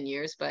in 10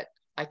 years, but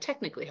I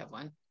technically have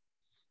one.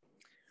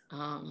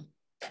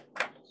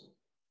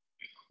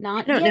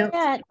 Not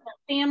yet.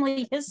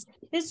 Family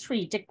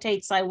history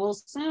dictates I will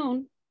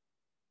soon.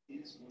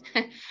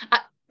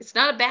 It's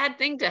not a bad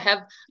thing to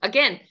have.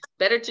 Again,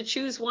 better to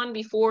choose one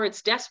before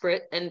it's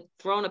desperate and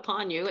thrown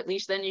upon you. At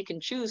least then you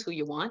can choose who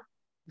you want.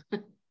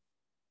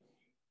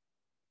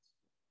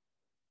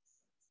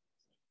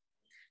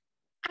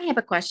 I have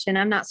a question.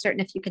 I'm not certain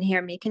if you can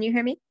hear me. Can you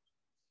hear me?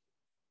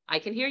 I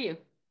can hear you.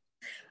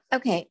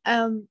 Okay.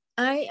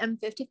 I am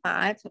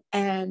 55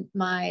 and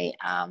my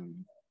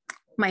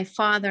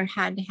father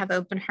had to have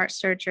open heart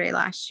surgery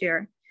last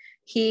year.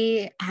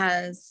 He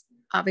has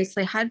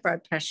obviously high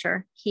blood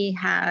pressure. He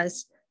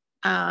has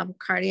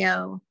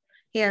cardio.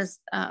 He has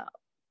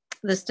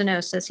the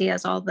stenosis. He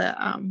has all the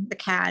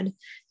CAD,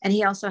 and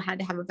he also had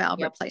to have a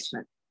valve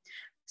replacement.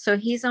 So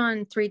he's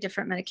on 3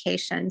 different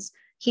medications.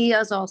 He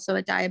is also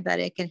a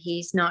diabetic and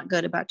he's not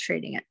good about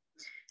treating it.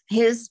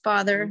 His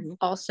father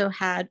also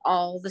had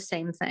all the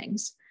same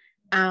things.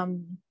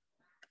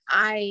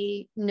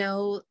 I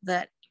know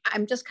that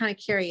I'm just kind of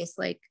curious,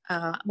 like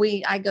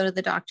I go to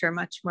the doctor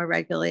much more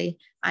regularly.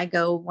 I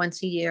go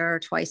once a year or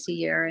twice a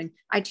year and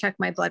I check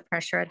my blood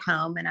pressure at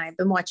home, and I've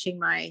been watching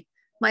my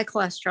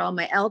cholesterol.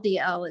 My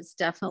LDL is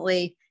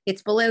definitely,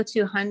 it's below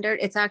 200.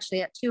 It's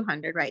actually at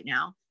 200 right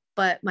now,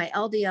 but my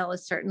LDL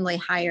is certainly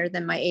higher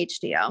than my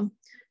HDL.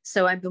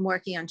 So I've been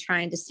working on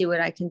trying to see what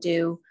I can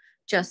do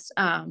just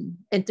and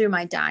through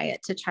my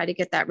diet to try to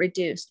get that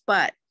reduced.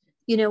 But,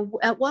 you know,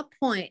 at what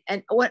point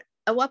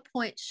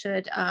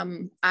should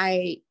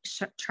I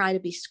try to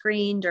be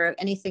screened or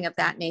anything of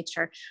that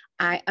nature?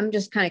 I'm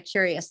just kind of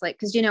curious, like,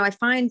 because, you know, I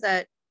find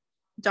that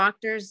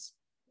doctors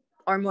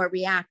are more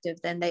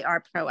reactive than they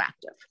are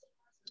proactive.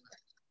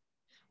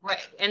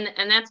 Right.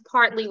 And that's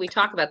partly, we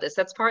talk about this,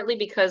 that's partly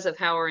because of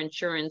how our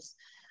insurance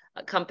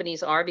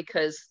companies are,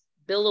 because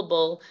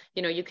billable,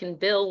 you know, you can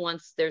bill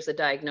once there's a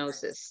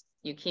diagnosis.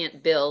 You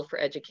can't bill for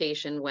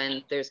education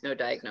when there's no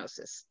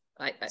diagnosis.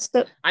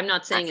 I'm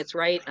not saying it's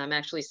right. I'm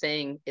actually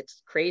saying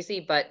it's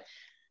crazy, but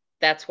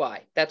that's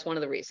why. That's one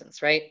of the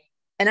reasons, right?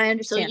 And I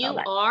understand.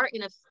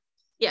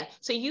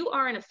 So you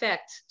are in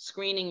effect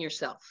screening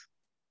yourself.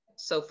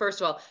 So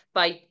first of all,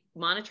 by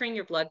monitoring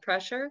your blood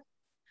pressure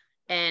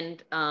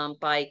and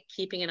by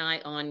keeping an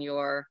eye on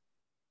your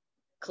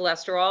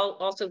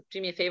cholesterol, also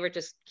do me a favor,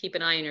 just keep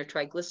an eye on your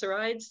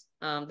triglycerides.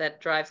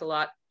 That drives a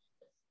lot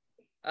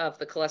of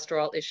the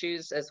cholesterol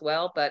issues as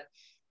well. But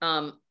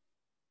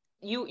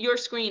you're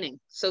screening,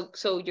 so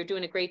you're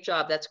doing a great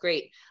job. That's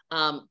great.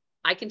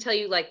 I can tell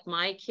you, like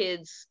my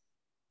kids,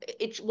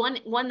 it's one,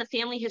 the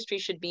family history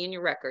should be in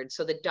your record.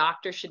 So the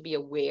doctor should be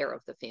aware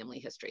of the family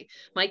history.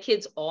 My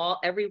kids,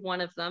 every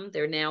one of them,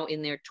 they're now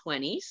in their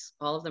 20s.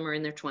 All of them are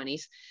in their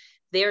 20s.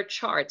 Their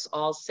charts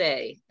all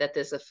say that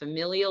there's a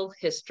familial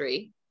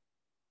history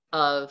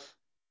of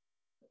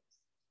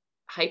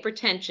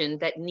hypertension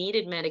that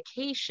needed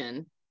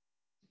medication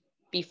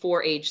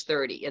before age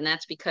 30. And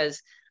that's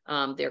because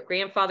their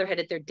grandfather had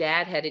it, their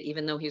dad had it,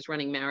 even though he was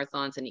running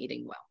marathons and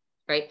eating well,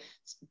 right?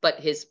 But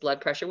his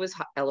blood pressure was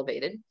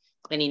elevated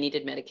and he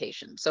needed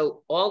medication.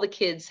 So all the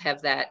kids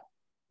have that.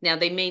 Now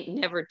they may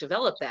never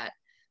develop that,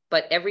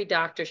 but every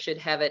doctor should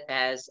have it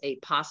as a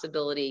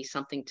possibility,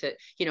 something to,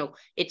 you know,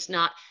 it's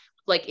not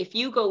like if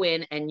you go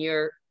in and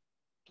your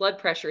blood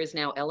pressure is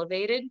now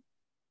elevated,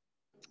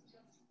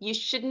 you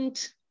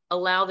shouldn't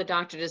allow the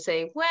doctor to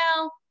say,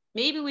 well,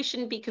 maybe we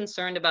shouldn't be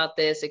concerned about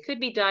this. It could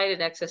be diet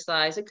and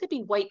exercise. It could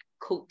be white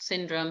coat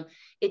syndrome.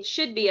 It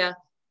should be a,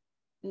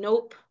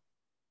 nope,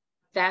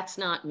 that's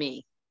not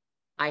me.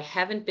 I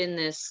haven't been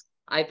this.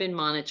 I've been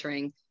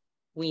monitoring.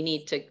 we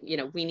need to,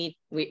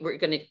 we're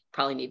going to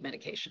probably need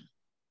medication.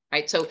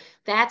 Right. So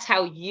that's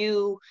how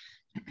you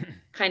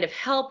kind of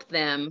help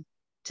them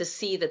to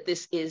see that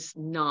this is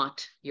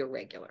not your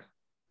regular.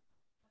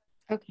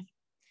 Okay.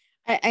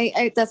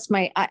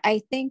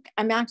 I think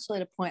I'm actually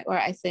at a point where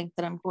I think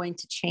that I'm going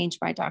to change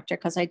my doctor,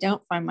 because I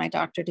don't find my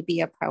doctor to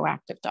be a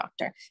proactive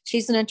doctor.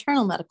 She's an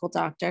internal medical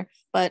doctor,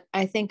 but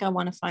I think I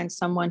want to find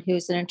someone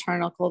who's an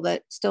internal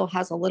that still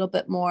has a little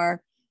bit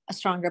more, a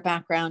stronger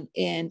background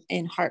in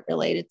heart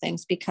related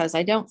things, because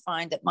I don't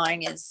find that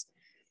mine's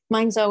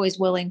always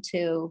willing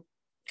to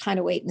kind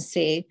of wait and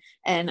see.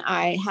 And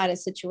I had a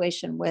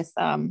situation with,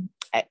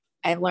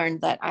 I learned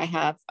that I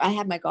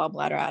had my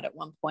gallbladder out at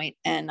one point,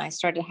 and I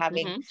started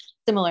having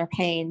similar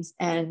pains.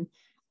 And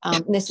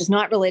this is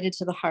not related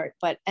to the heart,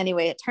 but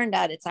anyway, it turned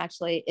out it's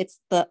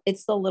the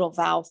little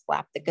valve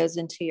flap that goes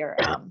into your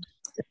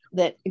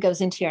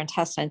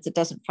intestines. It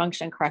doesn't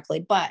function correctly.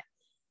 But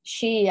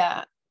she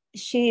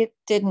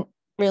didn't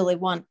really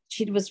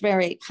she was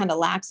very kind of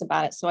lax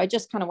about it. So I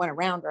just kind of went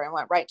around her and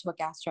went right to a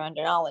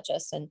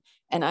gastroenterologist, and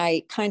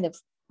I kind of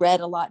read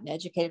a lot and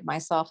educated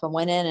myself and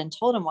went in and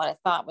told him what I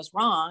thought was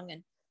wrong.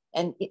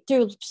 And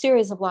through a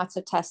series of lots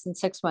of tests, and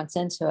 6 months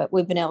into it,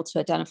 we've been able to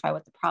identify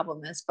what the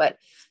problem is. But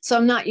so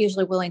I'm not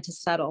usually willing to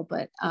settle,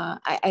 but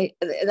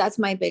that's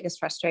my biggest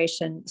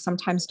frustration.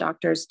 Sometimes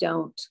doctors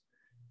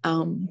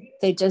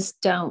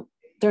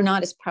they're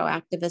not as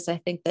proactive as I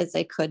think as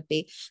they could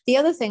be. The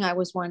other thing I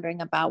was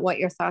wondering about what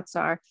your thoughts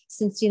are,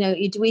 since,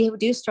 we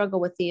do struggle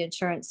with the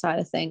insurance side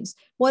of things.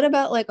 What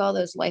about like all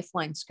those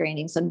lifeline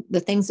screenings and the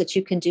things that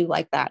you can do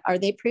like that? Are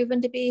they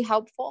proven to be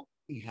helpful?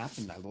 It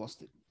happened. I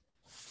lost it.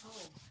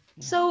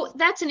 So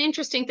that's an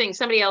interesting thing.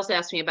 Somebody else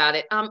asked me about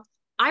it.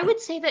 I would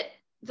say that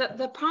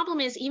the problem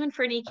is, even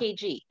for an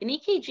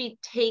EKG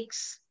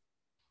takes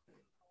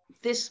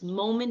this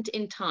moment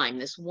in time,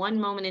 this one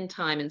moment in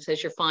time, and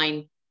says you're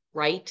fine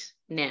right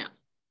now,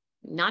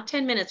 not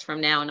 10 minutes from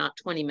now, not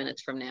 20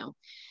 minutes from now.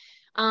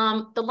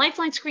 The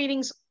lifeline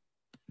screenings,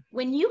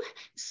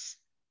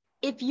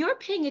 if you're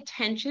paying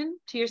attention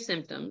to your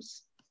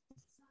symptoms,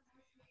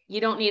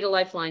 you don't need a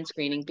lifeline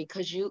screening,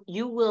 because you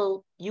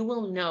will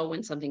know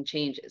when something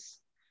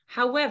changes.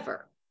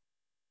 However,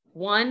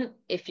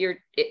 if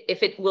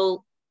it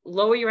will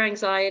lower your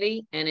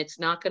anxiety and it's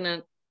not going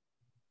to,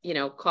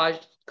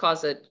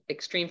 cause an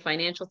extreme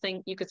financial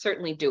thing, you could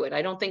certainly do it.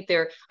 I don't think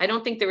they're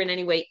in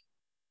any way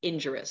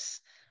injurious.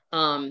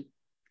 I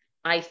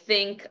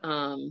think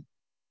that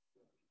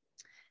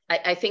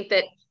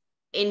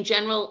in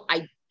general,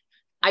 I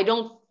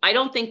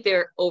don't think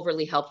they're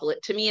overly helpful.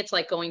 To me, it's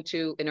like going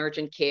to an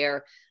urgent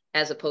care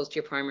as opposed to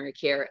your primary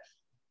care.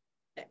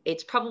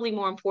 It's probably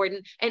more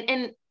important.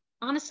 And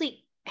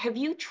honestly, have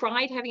you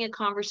tried having a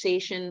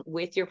conversation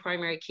with your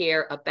primary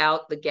care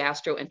about the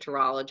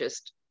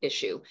gastroenterologist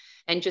issue,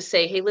 and just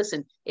say, hey,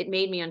 listen, it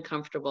made me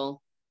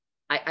uncomfortable.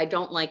 I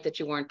don't like that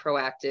you weren't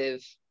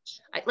proactive.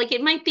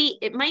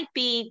 It might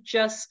be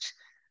just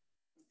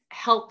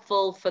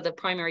helpful for the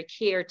primary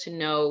care to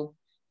know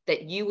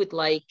that you would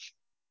like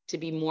to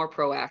be more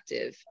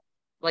proactive.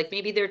 Like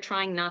maybe they're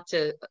trying not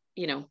to,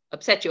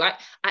 upset you. I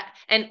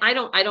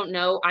don't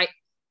know.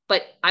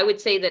 But I would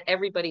say that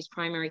everybody's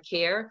primary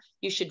care,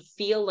 you should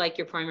feel like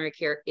your primary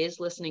care is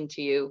listening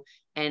to you,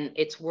 and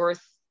it's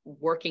worth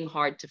working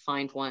hard to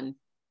find one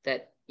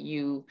that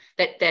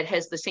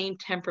has the same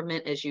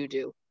temperament as you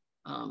do,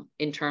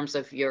 in terms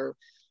of your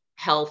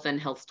health and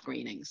health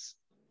screenings.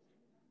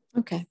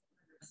 Okay.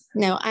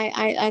 No,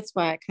 I that's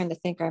why I kind of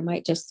think I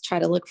might just try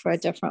to look for a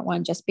different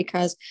one, just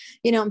because,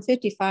 I'm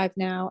 55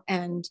 now,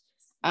 and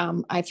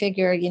I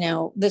figure,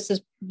 this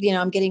is,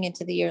 I'm getting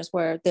into the years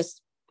where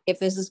if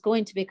this is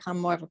going to become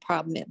more of a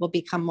problem, it will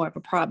become more of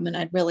a problem. And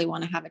I'd really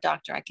want to have a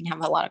doctor I can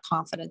have a lot of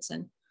confidence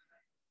in.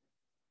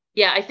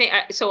 Yeah, I think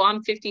so.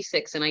 I'm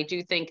 56, and I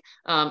do think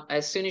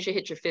as soon as you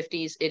hit your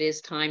 50s, it is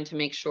time to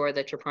make sure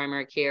that your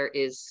primary care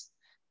is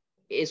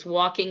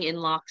walking in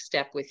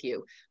lockstep with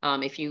you.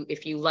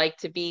 If you like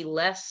to be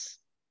less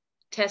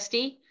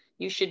testy,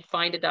 you should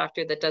find a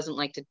doctor that doesn't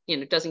like to,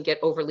 doesn't get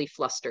overly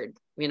flustered,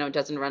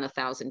 doesn't run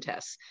 1,000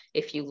 tests.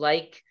 If you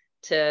like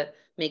to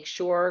make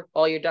sure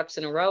all your ducks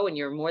in a row and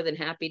you're more than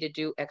happy to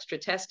do extra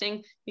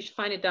testing, you should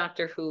find a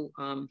doctor who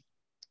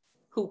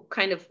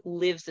kind of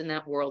lives in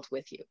that world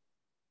with you.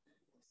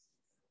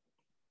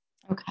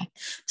 Okay.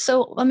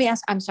 So let me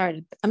ask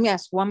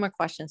one more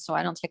question so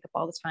I don't take up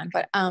all the time,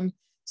 but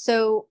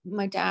so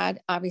my dad,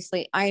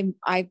 obviously I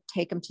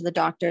take him to the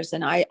doctors,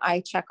 and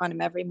I check on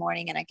him every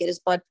morning, and I get his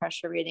blood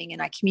pressure reading,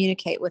 and I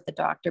communicate with the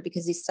doctor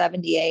because he's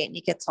 78 and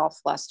he gets all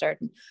flustered.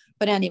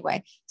 But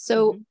anyway,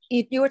 so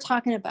you were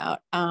talking about,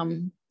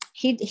 we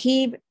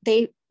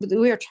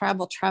were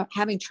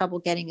having trouble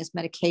getting his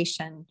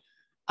medication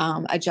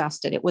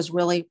adjusted. It was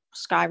really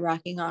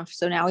skyrocketing off.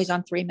 So now he's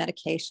on 3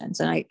 medications.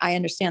 And I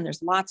understand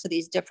there's lots of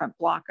these different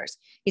blockers.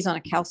 He's on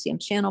a calcium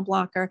channel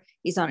blocker.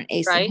 He's on an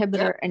ACE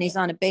inhibitor, and he's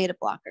on a beta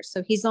blocker.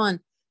 So he's on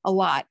a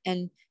lot.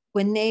 And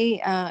when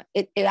they,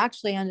 it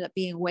actually ended up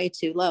being way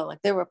too low.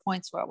 Like there were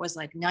points where it was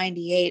like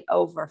 98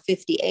 over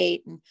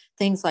 58 and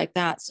things like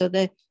that. So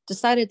they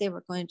decided they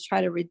were going to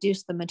try to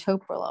reduce the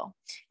metoprolol.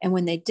 And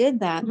when they did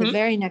that, the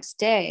very next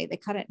day, they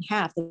cut it in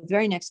half. The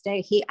very next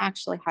day, he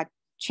actually had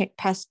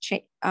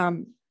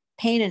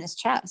pain in his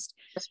chest.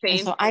 And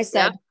so I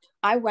said,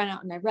 I went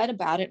out and I read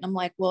about it and I'm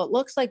like, well, it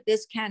looks like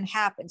this can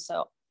happen.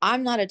 So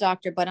I'm not a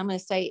doctor, but I'm going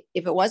to say,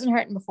 if it wasn't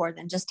hurting before,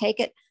 then just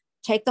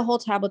take the whole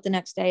tablet the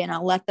next day and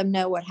I'll let them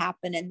know what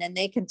happened. And then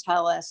they can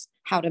tell us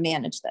how to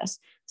manage this.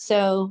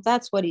 So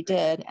that's what he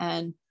did.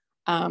 And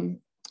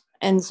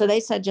so they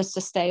said just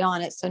to stay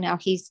on it. So now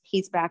he's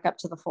back up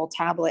to the full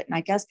tablet. And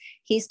I guess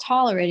he's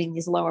tolerating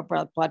these lower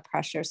blood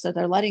pressure. So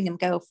they're letting him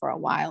go for a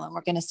while and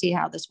we're going to see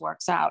how this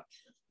works out.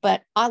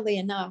 But oddly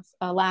enough,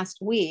 last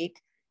week,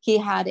 he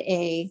had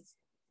a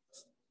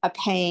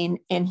pain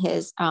in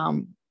his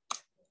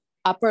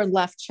upper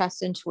left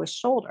chest into his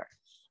shoulder.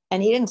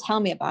 And he didn't tell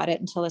me about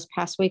it until this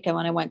past weekend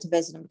when I went to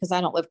visit him, because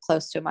I don't live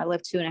close to him. I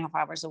live 2.5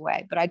 hours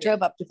away, but I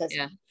drove up to visit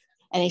him.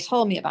 And he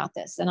told me about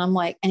this. And I'm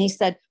like, and he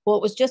said, well,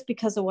 it was just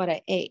because of what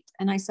I ate.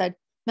 And I said,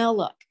 Mel,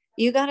 look,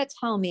 you got to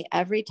tell me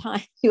every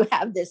time you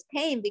have this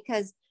pain,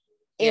 because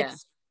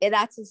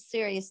that's a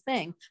serious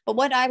thing. But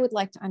what I would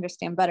like to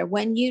understand better,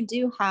 when you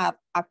do have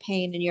a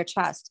pain in your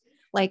chest,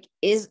 like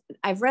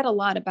I've read a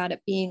lot about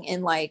it being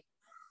in like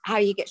how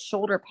you get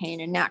shoulder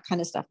pain and that kind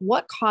of stuff.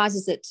 What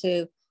causes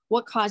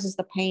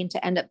the pain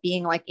to end up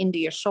being like into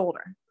your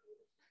shoulder?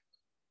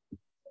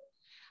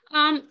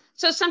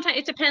 So sometimes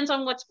it depends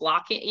on what's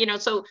blocking,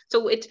 so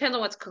it depends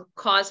on what's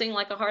causing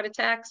like a heart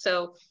attack.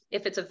 So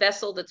if it's a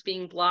vessel that's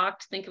being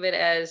blocked, think of it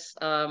as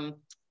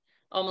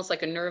almost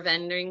like a nerve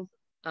ending,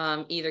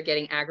 either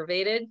getting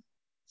aggravated.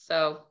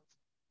 So,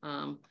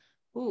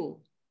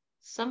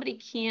 somebody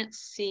can't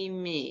see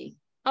me.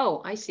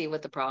 Oh, I see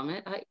what the problem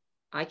is.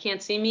 I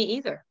can't see me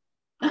either.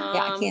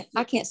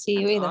 I can't see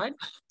you either. Odd.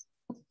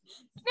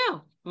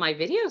 No, my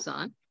video's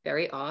on.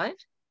 Very odd.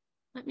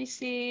 Let me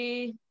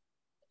see.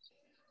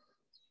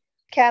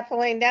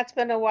 Kathleen, that's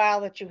been a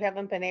while that you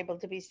haven't been able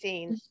to be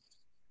seen.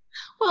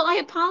 Well, I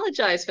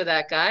apologize for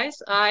that,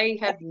 guys. I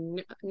had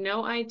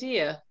no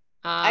idea.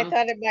 I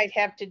thought it might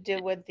have to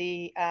do with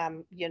the,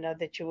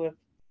 that you were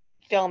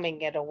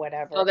filming it or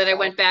whatever. Oh, that I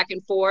went back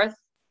and forth?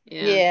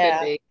 Yeah.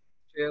 Could be.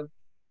 True.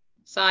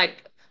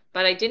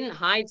 But I didn't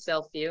hide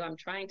self-view. I'm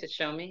trying to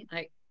show me.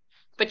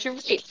 But you're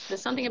right.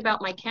 There's something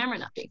about my camera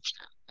not being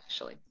shown,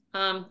 actually.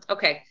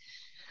 Okay.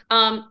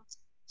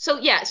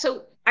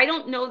 So I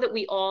don't know that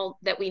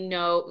we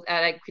know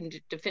that I can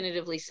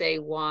definitively say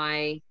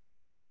why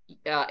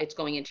it's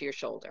going into your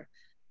shoulder.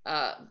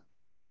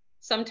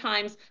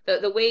 Sometimes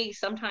the way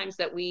sometimes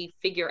that we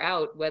figure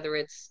out whether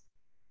it's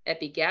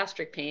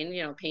epigastric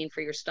pain, pain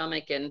for your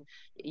stomach and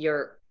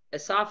your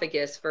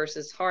esophagus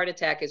versus heart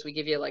attack, is we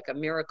give you like a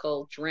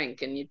miracle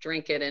drink and you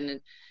drink it, and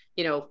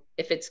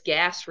if it's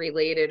gas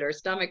related or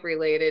stomach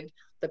related,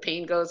 the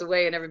pain goes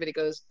away and everybody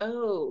goes,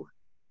 oh,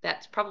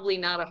 that's probably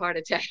not a heart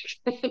attack.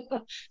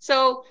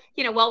 So,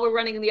 while we're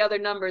running the other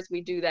numbers,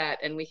 we do that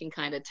and we can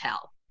kind of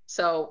tell.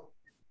 So,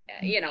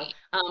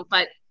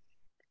 but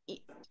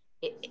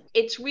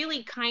it's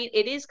really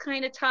it is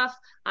kind of tough.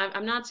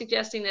 I'm not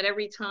suggesting that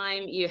every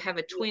time you have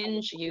a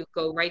twinge, you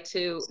go right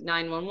to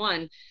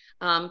 911.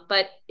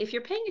 But if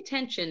you're paying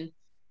attention,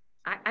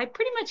 I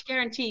pretty much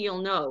guarantee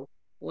you'll know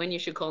when you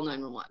should call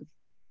 911.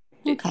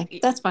 Okay,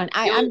 that's fine.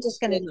 I'm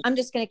just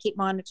gonna keep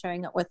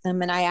monitoring it with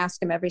them, and I ask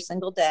them every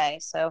single day.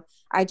 So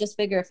I just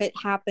figure if it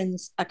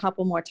happens a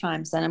couple more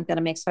times, then I'm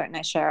gonna make certain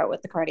I share it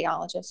with the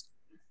cardiologist.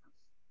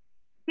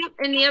 Yep.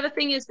 And the other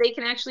thing is they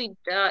can actually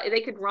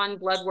they could run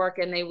blood work,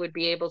 and they would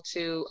be able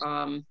to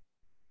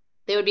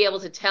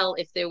tell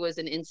if there was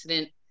an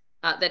incident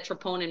that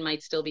troponin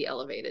might still be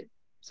elevated.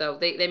 So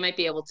they might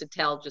be able to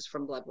tell just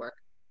from blood work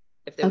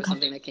if there was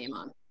something that came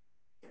on.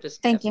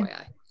 Just Thank FYI. you.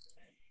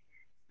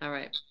 All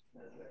right.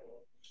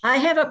 I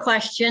have a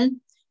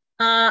question.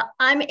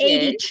 I'm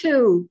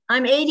 82.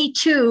 I'm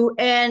 82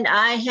 and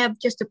I have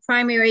just a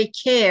primary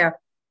care.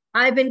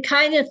 I've been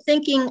kind of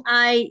thinking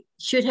I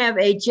should have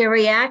a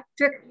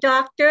geriatric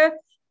doctor,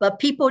 but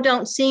people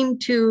don't seem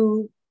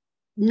to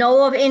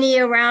know of any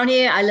around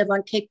here. I live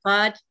on Cape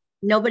Cod.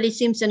 Nobody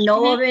seems to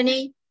know of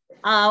any.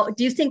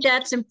 Do you think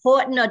that's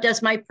important, or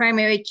does my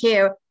primary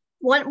care?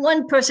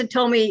 One person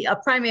told me a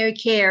primary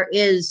care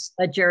is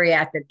a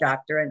geriatric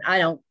doctor, and I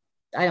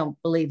don't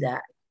believe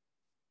that.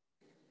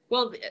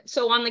 Well,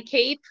 so on the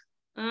Cape,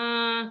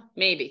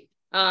 maybe,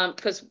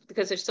 because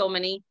there's so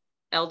many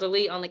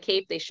elderly on the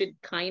Cape, they should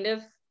kind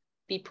of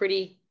be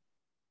pretty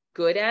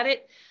good at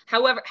it.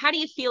 However, how do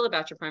you feel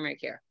about your primary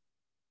care?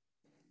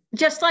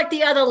 Just like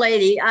the other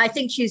lady, I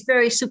think she's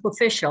very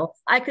superficial.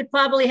 I could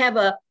probably have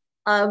a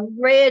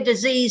rare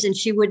disease and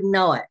she wouldn't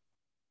know it.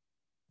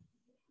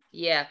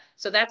 Yeah,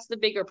 so that's the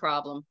bigger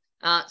problem.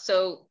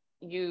 So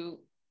you,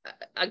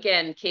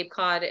 again, Cape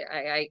Cod,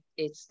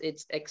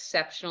 it's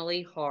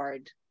exceptionally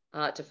hard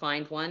to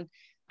find one,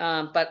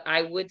 but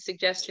I would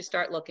suggest you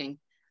start looking.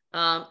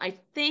 I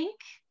think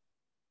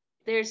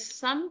there's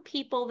some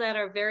people that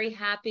are very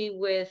happy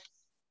with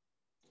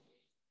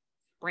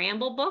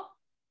Bramble.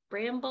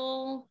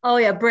 Oh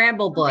yeah,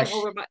 Bramble Bush.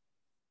 Near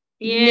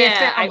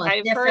Yeah, Falmouth,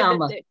 I've near heard that.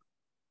 Falmouth.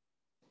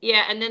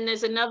 Yeah, and then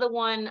there's another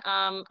one.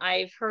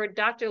 I've heard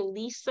Dr.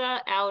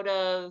 Lisa out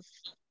of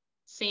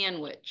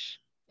Sandwich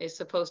is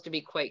supposed to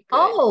be quite good.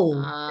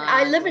 Oh,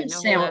 I live do in know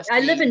her Sandwich. last I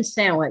live name? in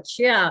Sandwich.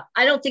 Yeah,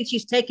 I don't think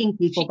she's taking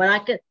people,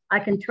 but I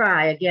can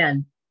try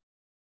again.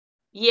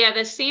 Yeah,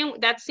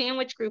 that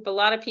Sandwich group, a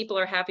lot of people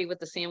are happy with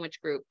the Sandwich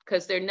group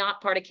because they're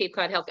not part of Cape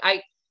Cod Health.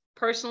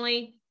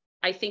 Personally,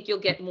 I think you'll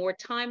get more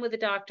time with a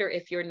doctor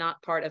if you're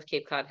not part of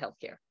Cape Cod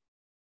Healthcare.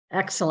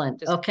 Excellent.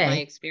 Just my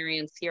Okay,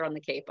 experience here on the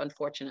Cape,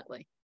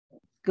 unfortunately.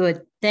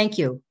 good. Thank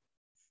you.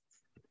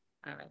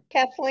 All right.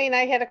 Kathleen,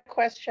 I had a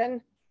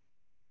question.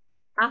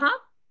 Uh-huh.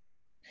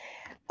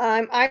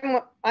 I'm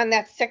on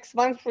that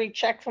 6-month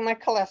recheck for my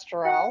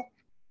cholesterol,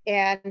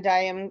 and I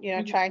am,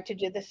 trying to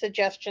do the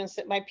suggestions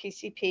that my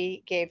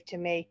PCP gave to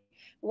me.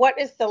 What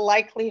is the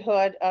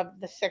likelihood of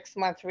the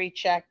 6-month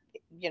recheck,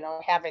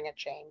 having a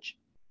change?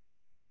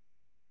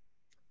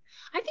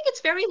 I think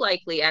it's very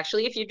likely,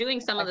 actually, if you're doing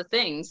some of the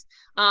things.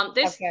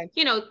 Okay.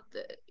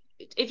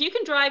 If you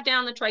can drive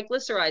down the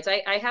triglycerides,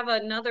 I have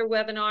another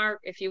webinar.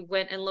 If you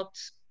went and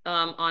looked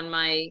on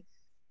my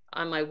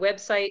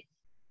website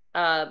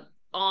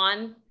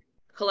on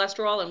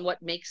cholesterol and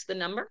what makes the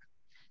number.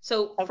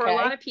 So for a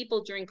lot of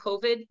people during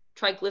COVID,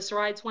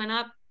 triglycerides went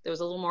up. There was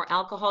a little more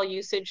alcohol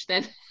usage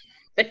than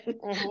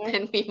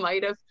we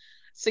might have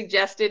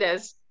suggested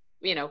as,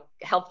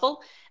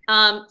 helpful.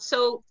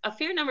 So a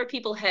fair number of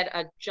people had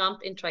a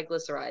jump in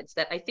triglycerides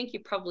that I think you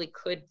probably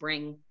could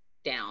bring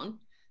down.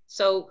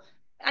 So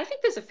I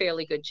think there's a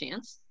fairly good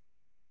chance.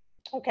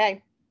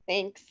 Okay,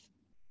 thanks.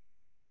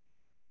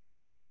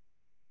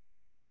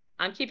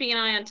 I'm keeping an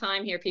eye on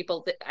time here,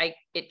 people.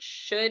 It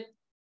should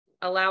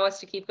allow us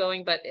to keep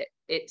going, but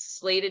it's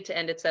slated to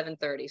end at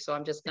 7:30. So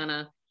I'm just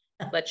gonna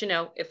let you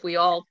know if we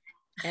all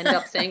end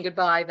up saying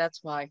goodbye,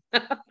 that's why.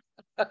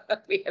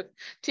 We have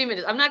 2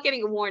 minutes. I'm not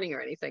getting a warning or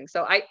anything.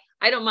 So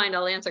I don't mind.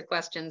 I'll answer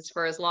questions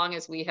for as long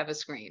as we have a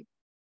screen.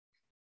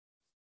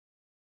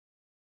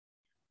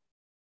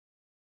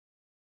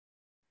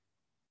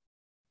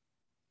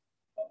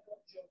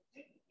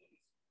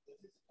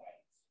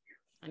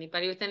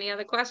 Anybody with any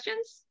other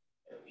questions?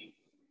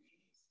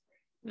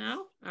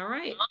 No? All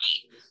right.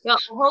 Well,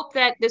 I hope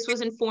that this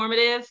was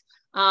informative.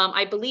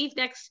 I believe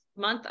next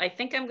month, I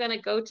think I'm going to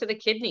go to the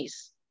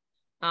kidneys.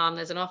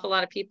 There's an awful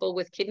lot of people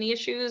with kidney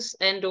issues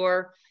and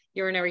or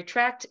urinary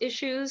tract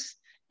issues,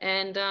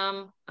 and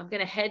I'm going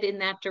to head in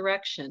that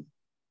direction.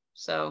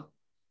 So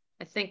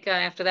I think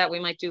after that we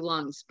might do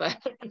lungs, but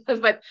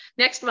but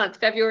next month,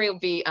 February, will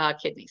be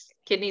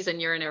kidneys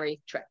and urinary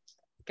tract.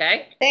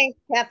 Okay. Thanks,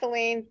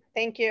 Kathleen.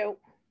 Thank you.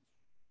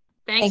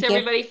 Thanks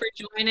everybody for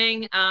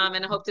joining,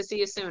 and I hope to see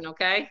you soon.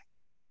 Okay.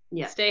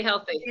 Yeah. Stay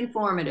healthy.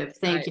 Informative.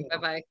 Thank you.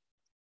 Bye-bye.